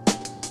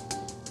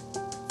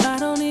 I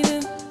don't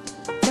even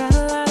got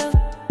a lot of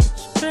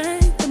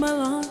strength in my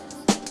lungs.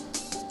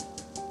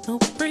 No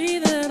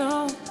breathe at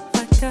all.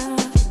 Like I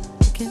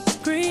can't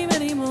scream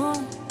anymore.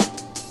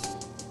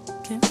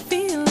 Can't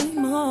feel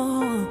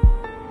anymore.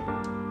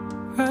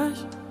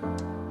 Rush.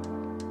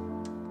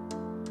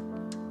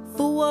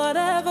 For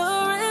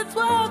whatever it's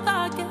worth,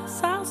 I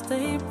guess I'll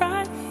stay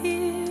right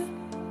here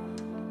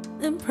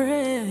and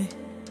pray.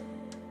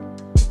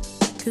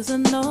 'Cause I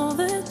know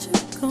that you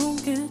gon'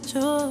 get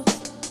yours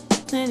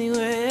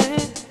anyway.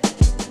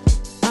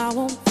 I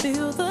won't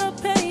feel the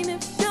pain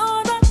if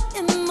you're not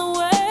in the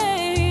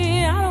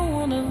way. I don't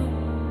wanna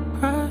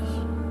rush.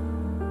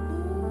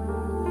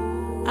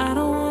 I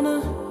don't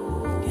wanna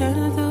get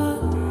into a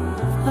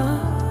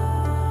flood.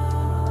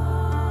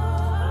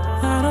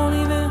 I don't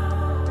even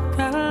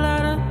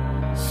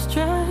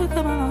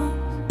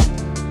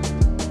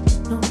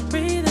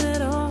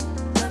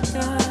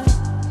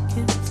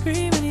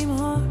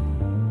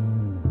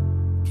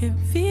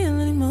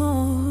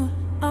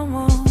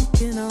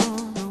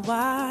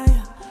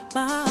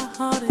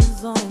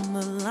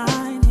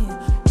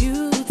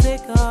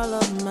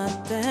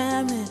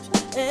damage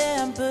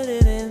and put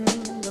it in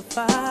the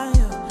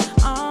fire.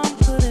 I'm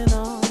putting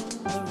on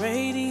the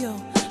radio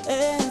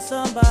and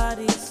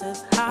somebody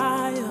says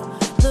higher.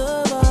 The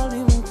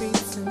volume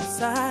creeps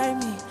inside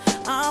me.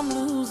 I'm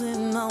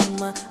losing all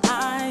my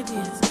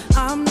ideas.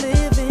 I'm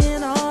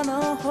living on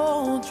a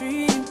whole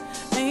dream.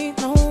 Ain't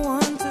no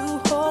one to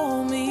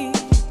hold me.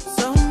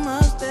 So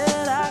much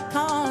that I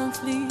can't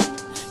sleep.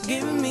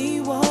 Give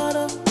me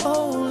water,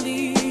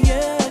 holy,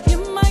 yeah. You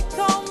might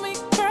call me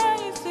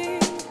crazy,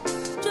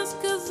 just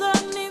 'cause I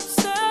need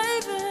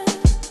saving.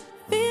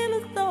 Feel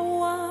as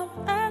though I'm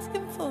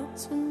asking for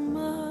too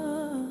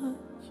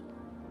much.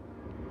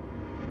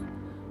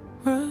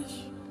 Rush.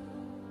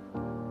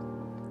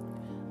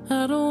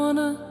 I don't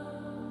wanna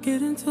get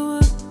into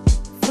it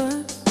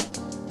first.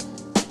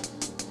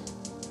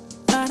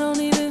 I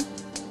don't even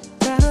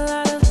got a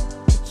lot of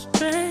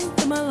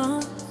strength in my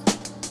lungs.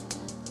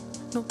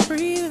 No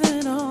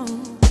breathing on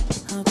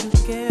how to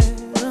get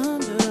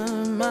under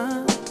my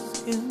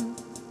skin.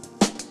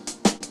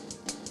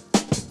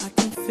 I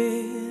can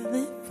feel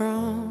it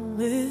from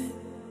within.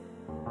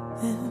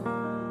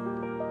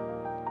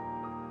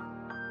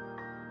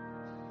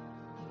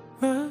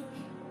 Rush.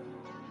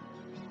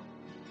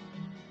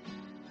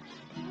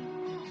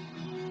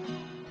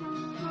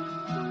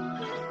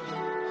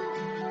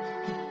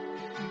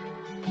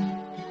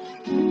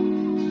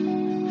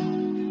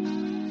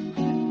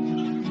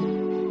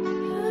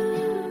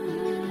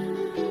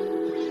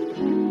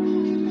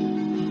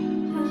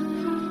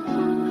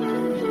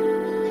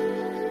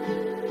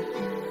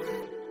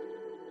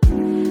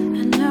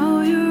 I know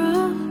you're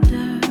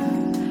older,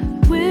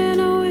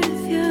 winner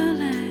with your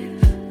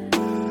life.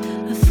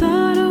 I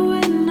thought I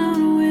went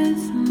on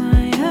with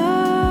my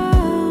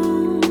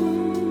own,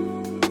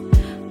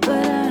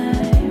 but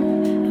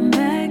I'm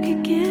back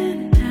again.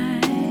 I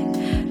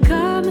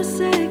got my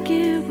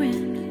second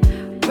wind,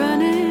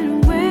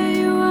 running where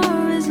you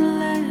are is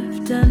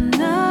left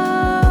unknown.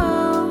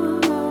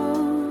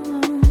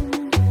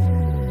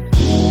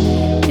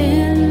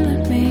 In the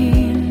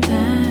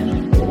meantime,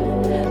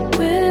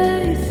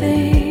 will you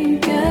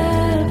think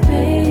of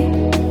me?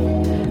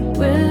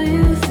 Will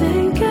you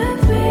think of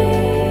me?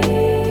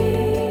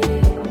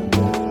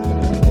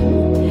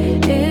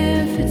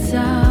 If it's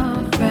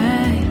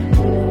alright,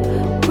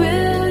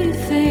 will you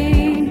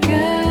think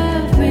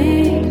of me?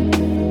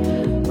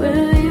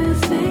 Will you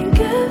think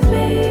of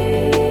me?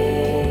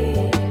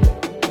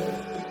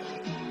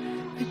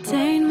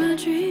 Retain my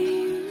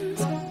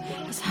dreams.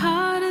 It's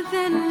harder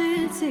than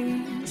it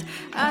seems.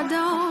 I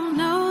don't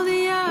know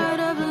the art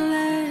of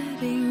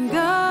letting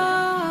go.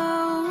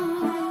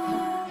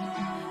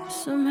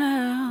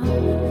 Somehow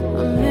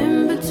I'm in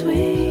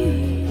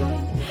between,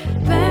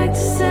 back to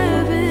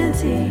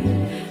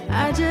 17.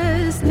 I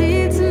just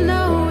need to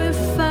know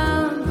if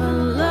I'm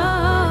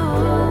alone.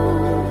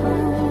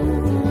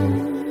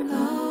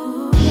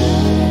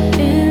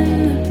 In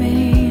the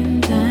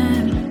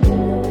meantime,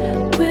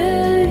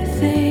 will you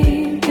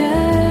think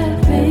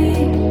of me?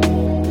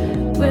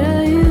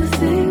 Will you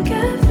think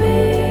of me?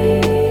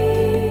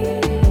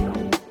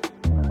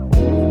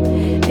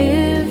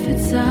 If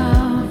it's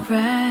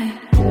alright,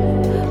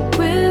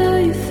 will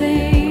you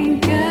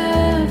think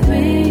of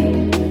me?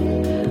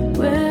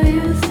 Will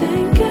you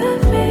think of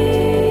me?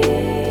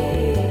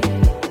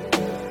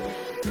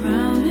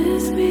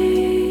 Promise me,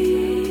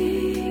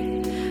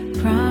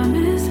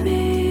 promise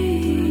me,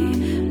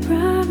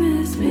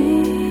 promise me.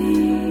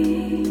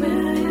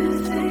 Will you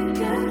think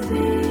of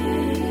me?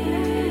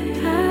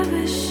 I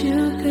wish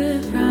you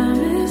could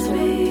promise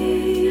me.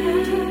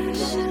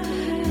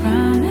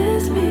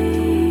 Promise me,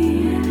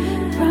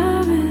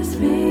 promise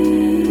me.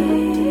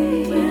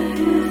 Will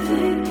you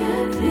think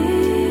of me?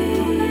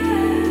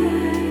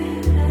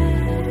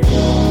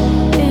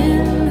 In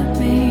the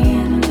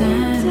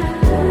meantime,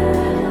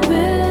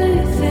 will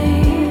you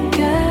think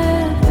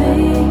of me?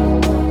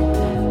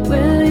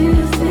 Will you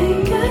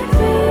think of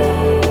me?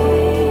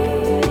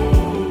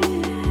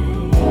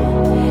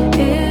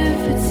 If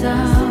it's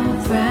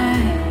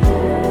alright,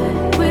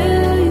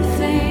 will you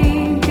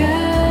think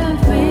of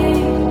me?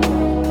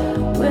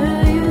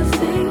 Will you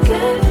think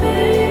of me?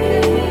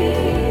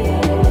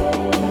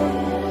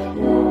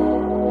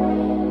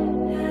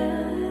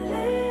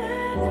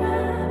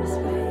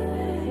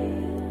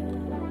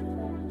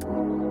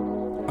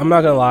 I'm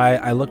not gonna lie,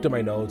 I looked at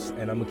my notes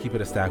and I'm gonna keep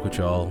it a stack with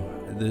y'all.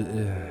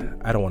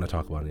 I don't want to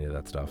talk about any of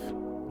that stuff.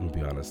 I'm gonna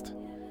be honest.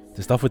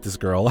 The stuff with this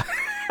girl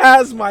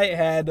has my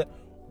head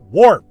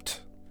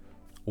warped.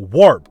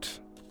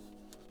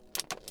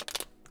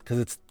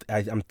 Because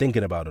I'm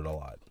thinking about it a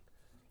lot.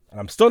 And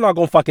I'm still not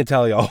gonna fucking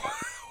tell y'all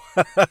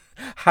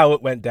how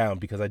it went down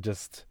because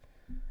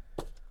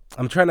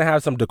I'm trying to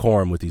have some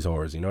decorum with these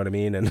whores, you know what I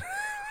mean? And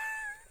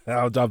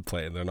I'm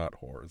playing, they're not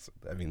whores.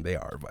 I mean, they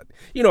are, but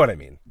you know what I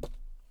mean.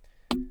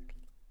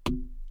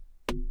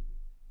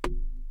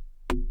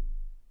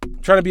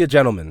 I'm trying to be a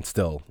gentleman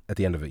still at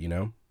the end of it, you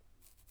know?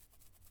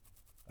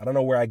 I don't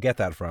know where I get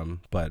that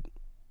from, but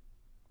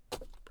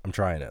I'm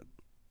trying it.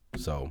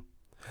 So,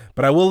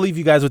 but I will leave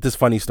you guys with this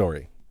funny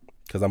story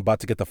because I'm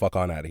about to get the fuck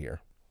on out of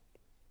here.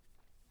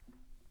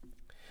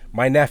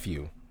 My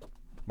nephew,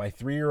 my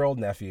 3-year-old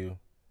nephew.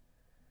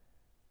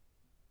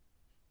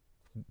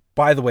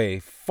 By the way,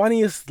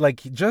 funniest,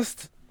 like,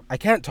 I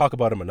can't talk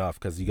about him enough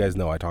because you guys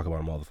know I talk about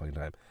him all the fucking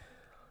time.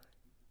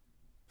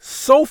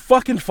 So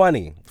fucking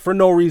funny for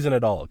no reason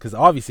at all. Because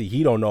obviously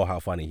he don't know how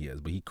funny he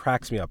is, but he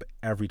cracks me up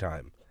every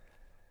time.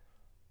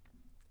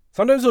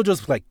 Sometimes he'll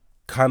just like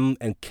come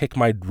and kick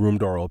my room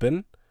door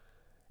open,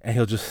 and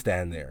he'll just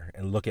stand there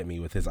and look at me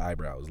with his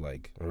eyebrows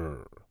like,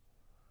 "Urgh.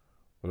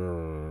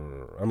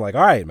 I'm like,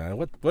 all right, man,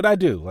 what did I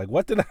do? Like,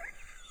 what did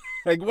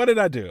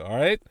I do? All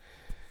right.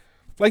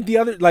 Like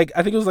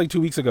I think it was like 2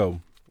 weeks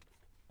ago.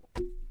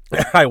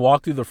 I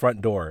walked through the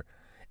front door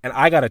and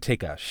I got to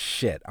take a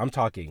shit. I'm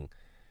talking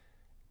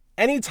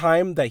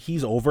anytime that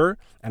he's over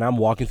and I'm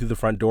walking through the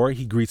front door,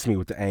 he greets me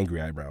with the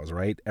angry eyebrows,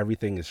 right?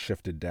 Everything is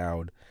shifted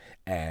down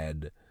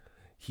and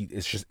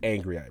it's just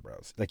angry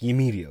eyebrows, like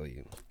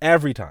immediately,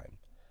 every time.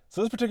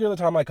 So this particular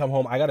time I come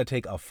home, I got to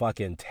take a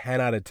fucking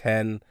 10 out of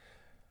 10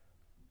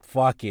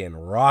 fucking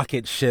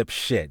rocket ship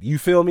shit. You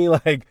feel me?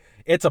 Like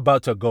it's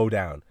about to go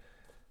down.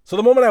 So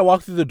the moment I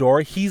walk through the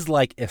door, he's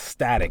like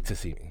ecstatic to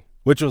see me,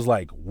 which was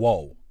like,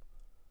 whoa,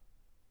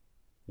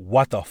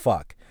 what the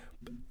fuck?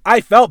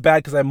 I felt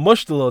bad because I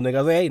mushed the little nigga.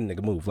 I was like, hey,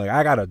 nigga, move. Like,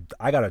 I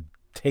gotta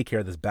take care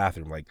of this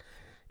bathroom. Like,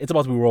 it's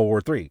about to be World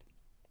War III.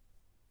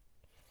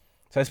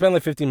 So I spent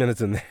like 15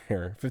 minutes in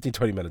there, 15,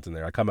 20 minutes in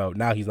there. I come out.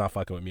 Now he's not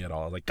fucking with me at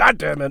all. I was like, God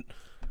damn it.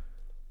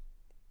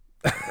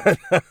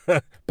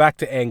 Back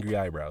to angry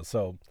eyebrows.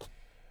 So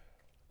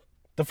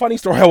the funny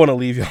story I want to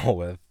leave y'all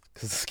with,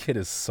 because this kid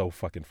is so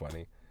fucking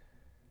funny.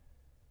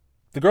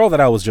 The girl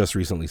that I was just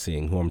recently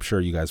seeing, who I'm sure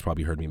you guys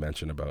probably heard me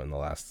mention about in the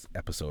last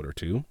episode or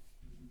two,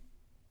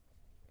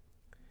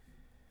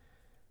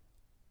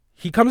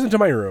 he comes into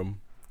my room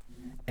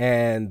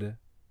and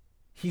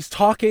he's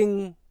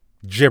talking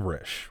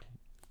gibberish.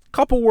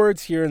 Couple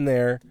words here and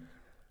there,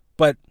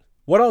 but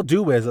what I'll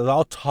do is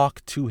I'll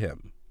talk to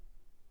him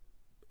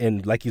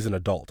and like he's an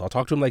adult. I'll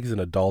talk to him like he's an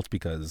adult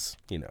because,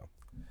 you know,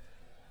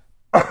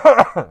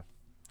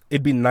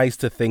 it'd be nice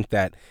to think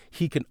that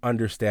he can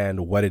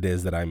understand what it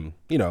is that I'm,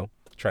 you know,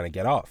 trying to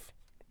get off.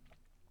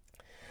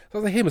 So I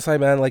was like, hey, Masai,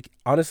 man, like,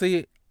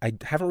 honestly, I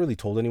haven't really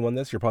told anyone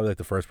this. You're probably like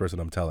the first person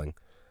I'm telling.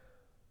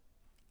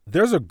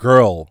 There's a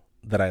girl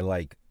that I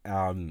like,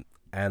 and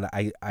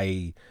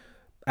I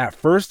at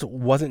first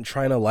wasn't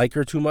trying to like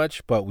her too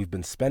much, but we've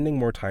been spending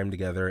more time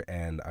together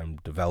and I'm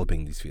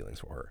developing these feelings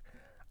for her.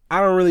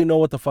 I don't really know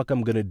what the fuck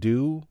I'm going to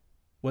do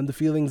when the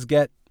feelings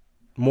get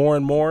more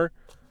and more,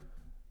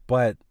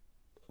 but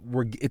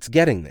it's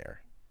getting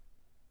there.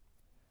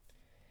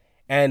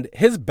 And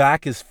his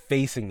back is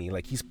facing me,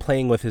 like he's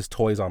playing with his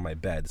toys on my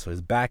bed. So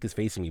his back is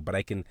facing me, but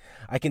I can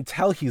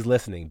tell he's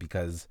listening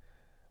because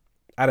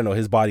I don't know,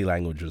 his body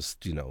language was,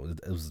 you know,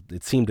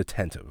 it seemed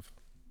attentive.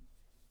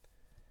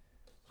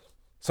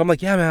 So I'm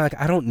like, yeah, man,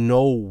 like I don't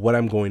know what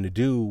I'm going to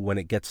do when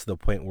it gets to the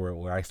point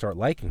where I start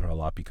liking her a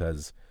lot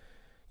because,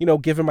 you know,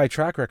 given my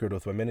track record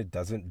with women, it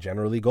doesn't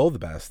generally go the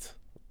best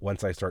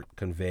once I start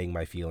conveying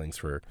my feelings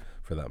for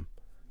them.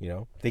 You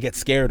know, they get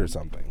scared or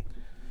something.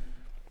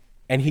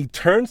 And he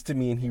turns to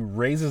me and he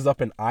raises up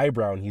an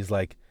eyebrow and he's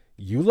like,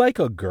 you like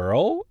a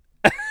girl?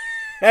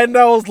 And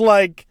I was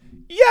like,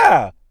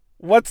 yeah,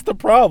 what's the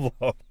problem?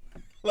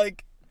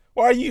 Like,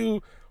 why are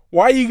you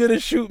going to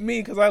shoot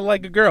me because I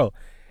like a girl?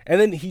 And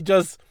then he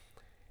just,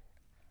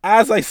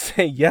 as I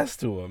say yes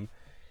to him,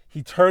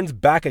 he turns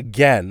back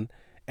again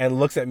and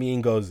looks at me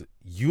and goes,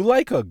 you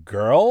like a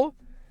girl?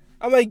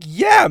 I'm like,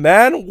 yeah,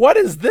 man, what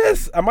is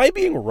this? Am I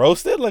being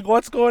roasted? Like,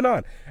 what's going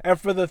on? And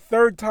for the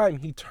third time,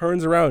 he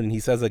turns around and he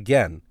says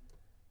again,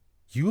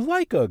 you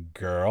like a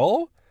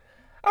girl?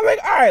 I'm like,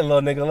 all right,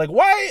 little nigga, like,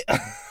 why?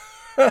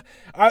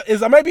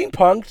 Am I being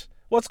punked?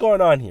 What's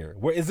going on here?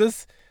 Where is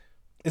this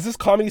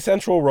Comedy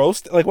Central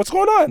roast? Like, what's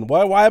going on?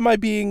 Why am I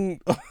being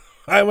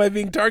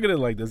targeted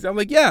like this? I'm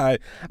like, yeah,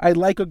 I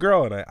like a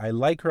girl and I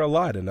like her a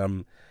lot. And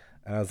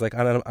I was like,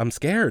 I'm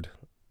scared.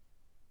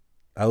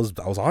 I was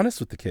honest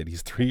with the kid.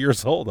 He's 3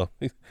 years old.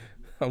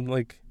 I'm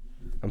like,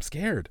 I'm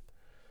scared.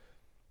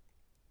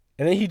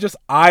 And then he just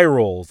eye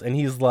rolls and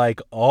he's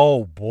like,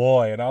 oh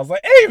boy. And I was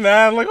like, hey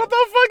man, like what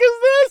the fuck is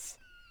this?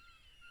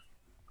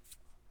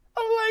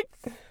 I'm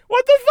like,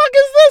 what the fuck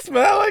is this,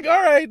 man? Like,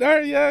 all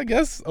right, yeah, I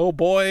guess oh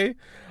boy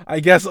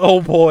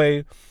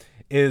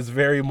is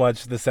very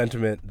much the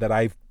sentiment that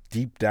I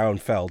deep down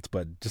felt,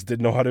 but just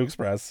didn't know how to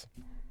express.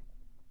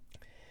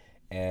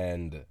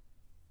 And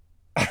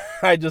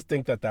I just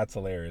think that that's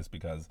hilarious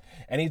because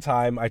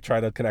anytime I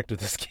try to connect with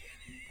this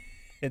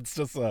kid,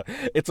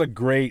 it's a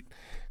great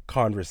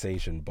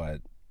conversation.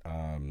 But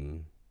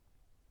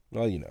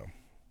well, you know,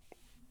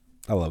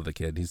 I love the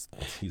kid. He's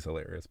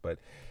hilarious. But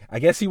I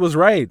guess he was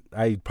right.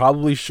 I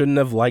probably shouldn't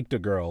have liked a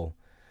girl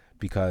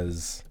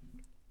because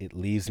it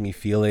leaves me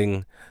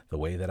feeling the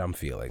way that I'm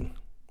feeling,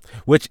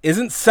 which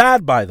isn't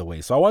sad, by the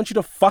way. So I want you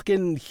to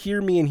fucking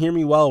hear me and hear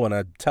me well when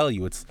I tell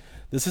you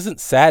this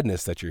isn't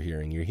sadness that you're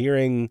hearing. You're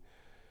hearing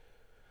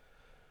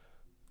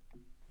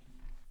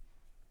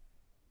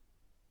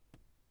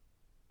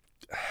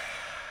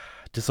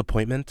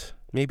disappointment,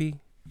 maybe.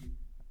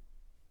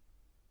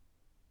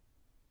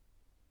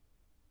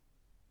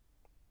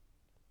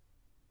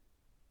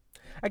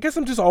 I guess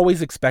I'm just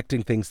always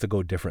expecting things to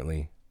go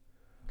differently.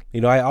 You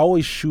know, I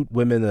always shoot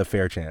women a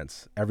fair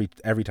chance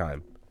every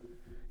time.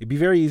 It'd be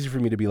very easy for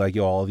me to be like,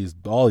 yo, all these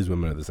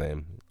women are the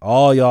same.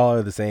 All y'all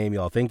are the same.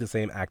 Y'all think the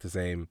same, act the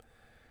same.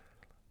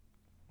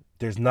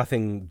 There's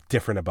nothing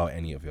different about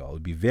any of y'all.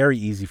 It'd be very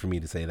easy for me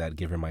to say that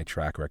given my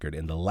track record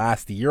in the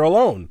last year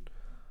alone.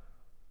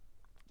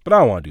 But I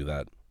don't want to do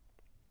that.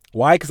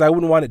 Why? Because I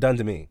wouldn't want it done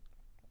to me.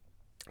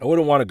 I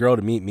wouldn't want a girl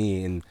to meet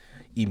me and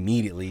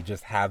immediately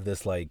just have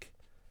this like,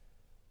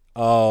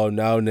 oh,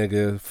 no,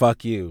 nigga,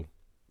 fuck you.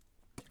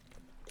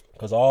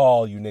 Because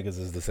all you niggas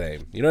is the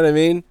same. You know what I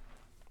mean?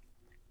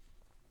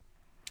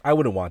 I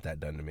wouldn't want that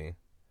done to me.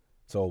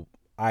 So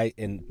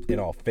in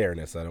all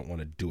fairness, I don't want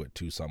to do it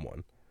to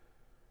someone.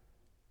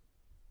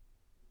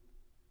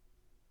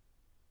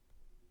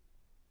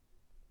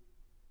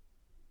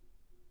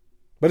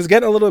 But it's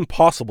getting a little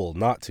impossible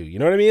not to. You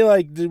know what I mean?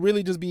 Like, to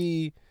really just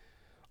be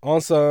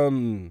on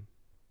some...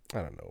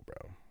 I don't know, bro.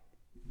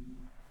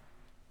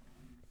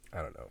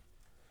 I don't know.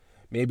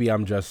 Maybe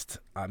I'm just sick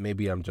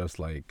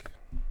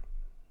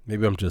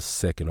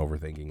and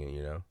overthinking it,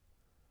 you know?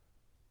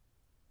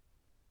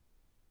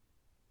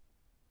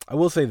 I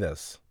will say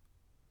this.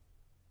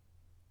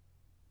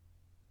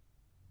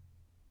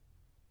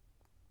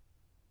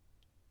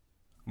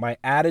 My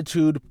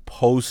attitude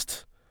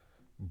post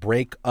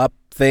break-up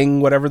thing,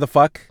 whatever the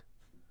fuck,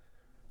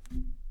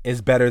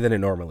 is better than it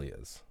normally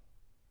is.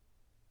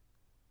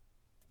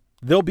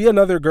 There'll be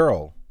another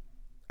girl.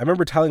 I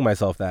remember telling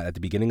myself that at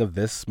the beginning of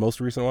this most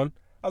recent one.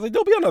 I was like,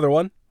 there'll be another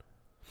one.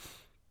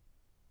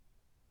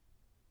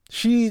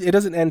 It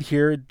doesn't end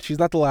here. She's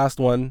not the last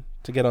one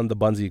to get on the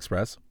Bunsie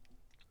Express.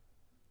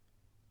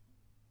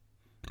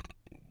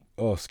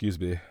 Oh, excuse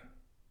me.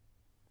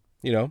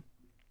 You know,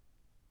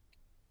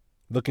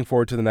 looking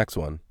forward to the next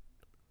one.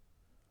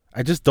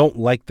 I just don't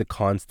like the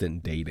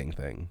constant dating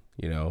thing,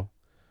 you know?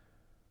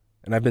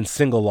 And I've been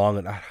single long,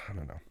 and I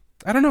don't know.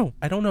 I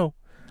don't know.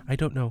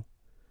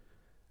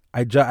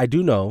 I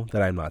do know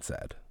that I'm not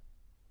sad.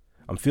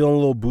 I'm feeling a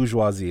little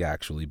bourgeoisie,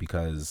 actually,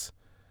 because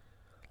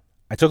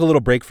I took a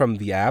little break from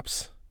the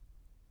apps,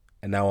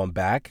 and now I'm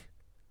back.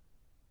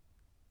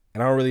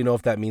 And I don't really know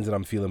if that means that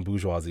I'm feeling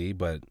bourgeoisie,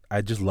 but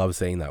I just love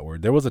saying that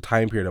word. There was a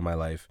time period in my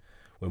life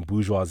when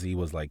bourgeoisie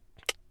was like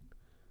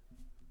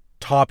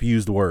top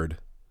used word.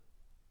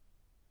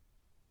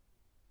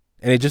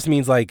 And it just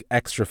means like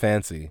extra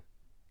fancy,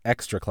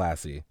 extra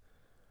classy,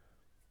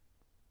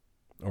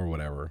 or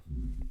whatever.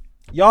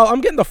 Y'all,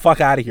 I'm getting the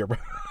fuck out of here, bro.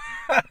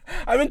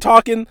 I've been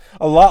talking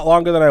a lot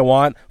longer than I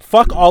want.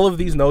 Fuck all of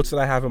these notes that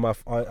I have in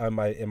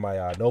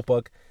my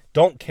notebook.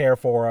 Don't care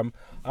for them.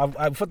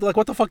 Like,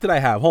 what the fuck did I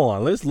have? Hold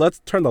on. Let's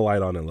turn the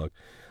light on and look.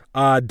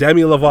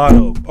 Demi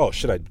Lovato. Oh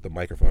shit! The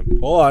microphone.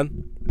 Hold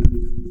on.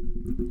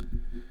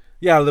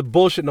 Yeah, the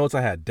bullshit notes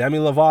I had. Demi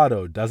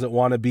Lovato doesn't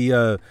want to be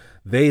a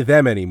they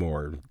them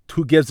anymore.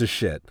 Who gives a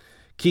shit?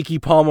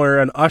 Keke Palmer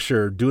and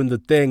Usher doing the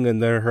thing,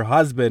 and her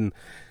husband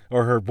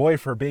or her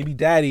boyfriend, her baby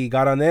daddy,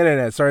 got on the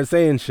internet, started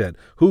saying shit.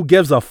 Who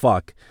gives a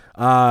fuck?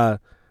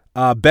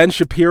 Ben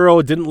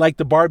Shapiro didn't like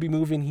the Barbie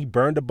movie, and he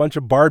burned a bunch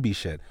of Barbie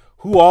shit.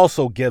 Who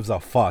also gives a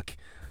fuck?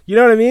 You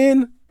know what I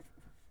mean?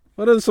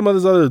 What are some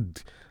of those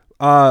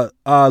other...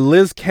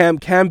 Liz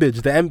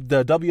Cambridge,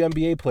 the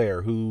WNBA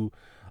player who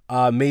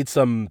made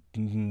some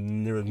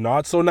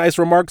not so nice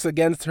remarks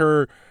against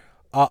her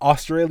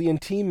Australian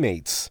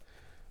teammates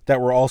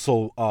that were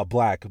also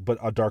black, but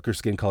a darker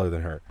skin color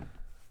than her.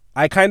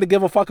 I kind of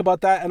give a fuck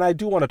about that, and I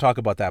do want to talk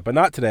about that, but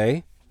not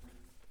today.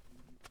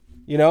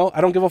 You know,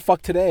 I don't give a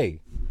fuck today.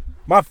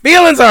 My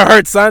feelings are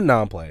hurt, son.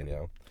 No, I'm playing,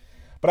 yo.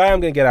 But I am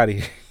going to get out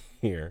of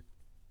here.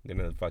 I'm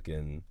going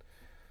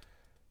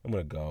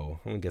to go.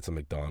 I'm going to get some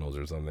McDonald's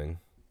or something.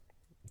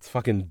 It's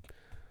fucking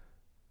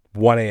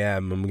 1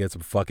 a.m. I'm going to get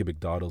some fucking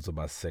McDonald's with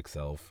my sick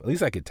self. At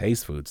least I could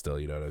taste food still,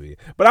 you know what I mean?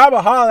 But I'm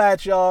going to holler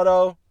at y'all,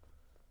 though.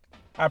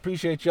 I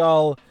appreciate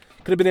y'all.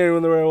 Could have been anywhere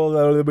in the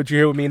world, but you're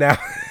here with me now.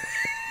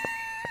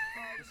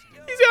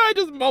 You see how I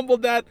just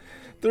mumbled that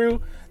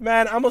through?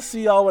 Man, I'm going to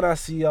see y'all when I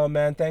see y'all,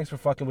 man. Thanks for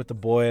fucking with the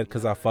boy,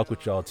 because I fuck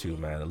with y'all, too,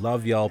 man. I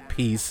love y'all.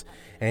 Peace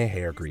and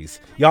hair grease.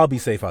 Y'all be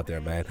safe out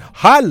there, man.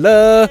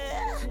 Holla!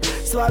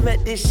 So I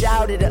met this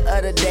shawty the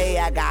other day.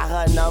 I got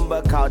her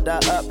number, called her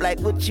up like,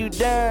 what you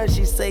done?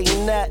 She say,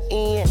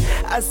 nothing.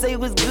 I say,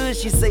 what's good?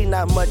 She say,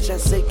 not much. I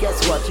say,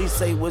 guess what? She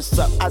say, what's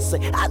up? I say,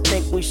 I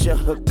think we should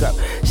hook up.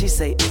 She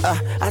say,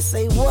 I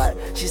say, what?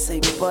 She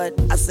say, but.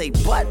 I say,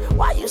 but.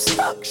 Why you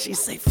stuck? She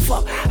say,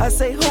 fuck. I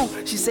say,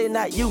 who? She say,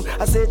 not you.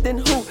 I said, then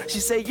who? She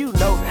say, you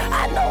know.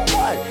 I know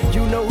what?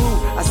 You know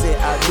who? I said,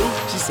 I do.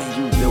 She say,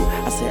 you do.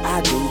 I said,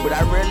 I do, but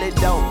I really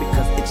don't,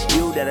 because it's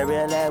you that I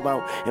really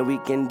want, and we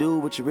can do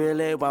what you really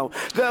really want.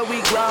 Girl,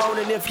 we grown,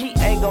 and if he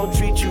ain't gon'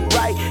 treat you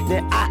right,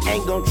 then I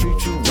ain't gon'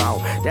 treat you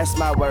wrong. That's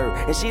my word.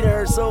 And she done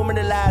heard so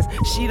many lies,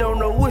 she don't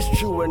know what's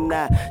true or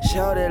not.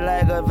 Shouted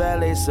like a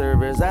valet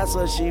service, that's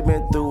what she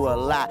been through a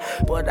lot.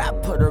 But I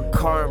put her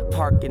car in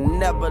park and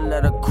never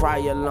let her cry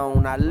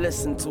alone. I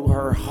listen to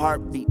her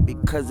heartbeat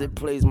because it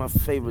plays my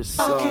favorite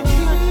song. I can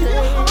hear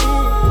your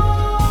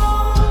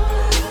heart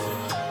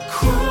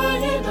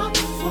crying out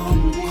for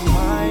me.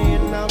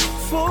 Crying out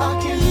for I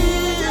can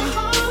hear your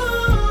heart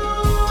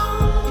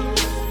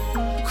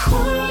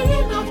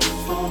crying out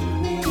for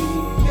me.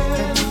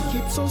 Yeah. And he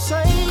keeps on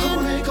saying,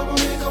 come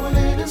on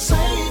in and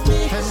save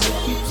me. and he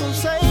keeps on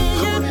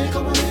saying,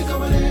 Come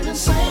on in and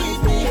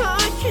save me. I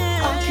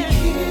can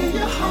hear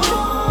your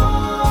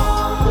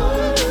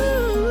heart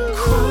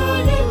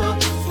crying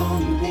out for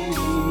me.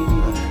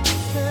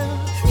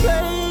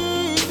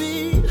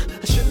 Baby,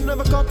 I should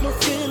never got no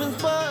feelings,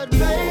 but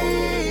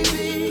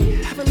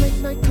baby, having late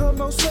night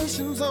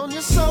conversations on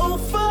your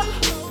sofa.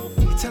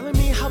 You telling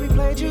me how we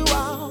played you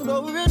out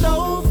over and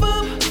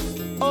over,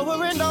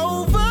 over and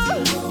over.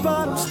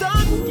 But I'm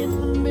stuck in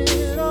the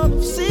middle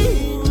of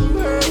seeing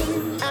her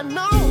and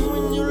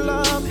knowing you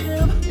love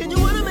him and you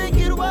wanna make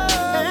it work.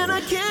 And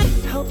I can't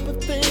help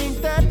but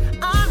think that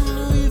I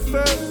knew you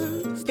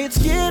first. It's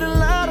getting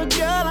louder,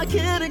 girl, I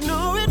can't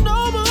ignore it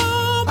no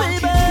more,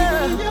 baby. I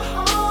can hear your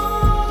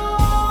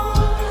heart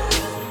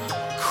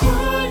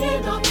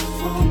crying out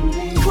for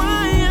me.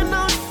 Crying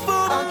out for I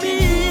me. can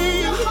hear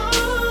your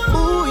heart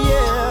Ooh,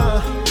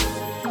 yeah.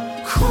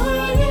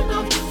 crying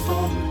out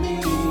for me.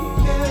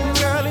 Yeah.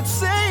 Girl, it's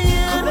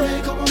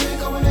saying, Come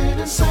on in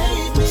and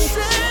save me.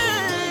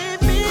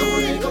 save me.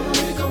 Come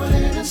on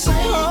in and save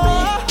me.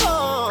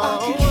 Oh, I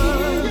can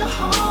hear your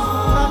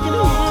heart. I can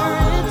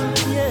hear it,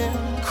 yeah.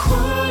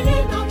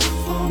 Crying out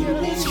for me.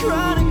 It's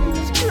crying,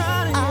 it's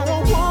crying. I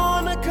don't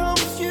wanna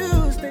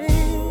confuse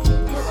things,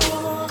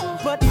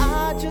 but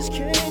I just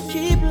can't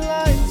keep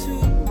lying to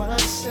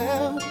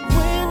myself.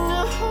 When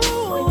you're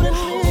holding me,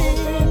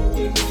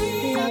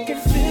 I can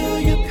feel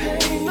your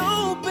pain.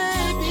 No,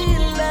 baby,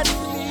 let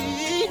me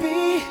be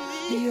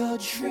your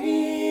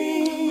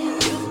dream.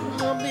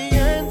 I'm the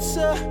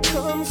answer,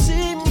 come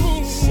see me.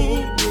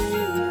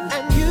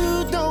 And you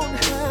don't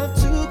have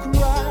to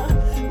cry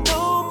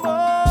no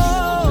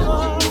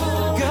more.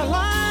 Girl,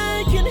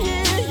 I can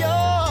hear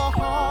your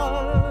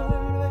heart.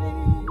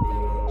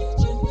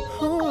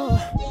 Oh,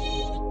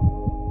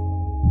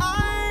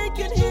 I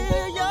can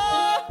hear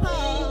your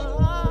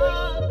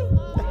heart.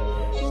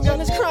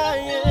 Girl, it's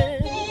crying.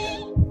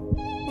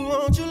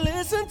 Won't you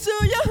listen to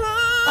your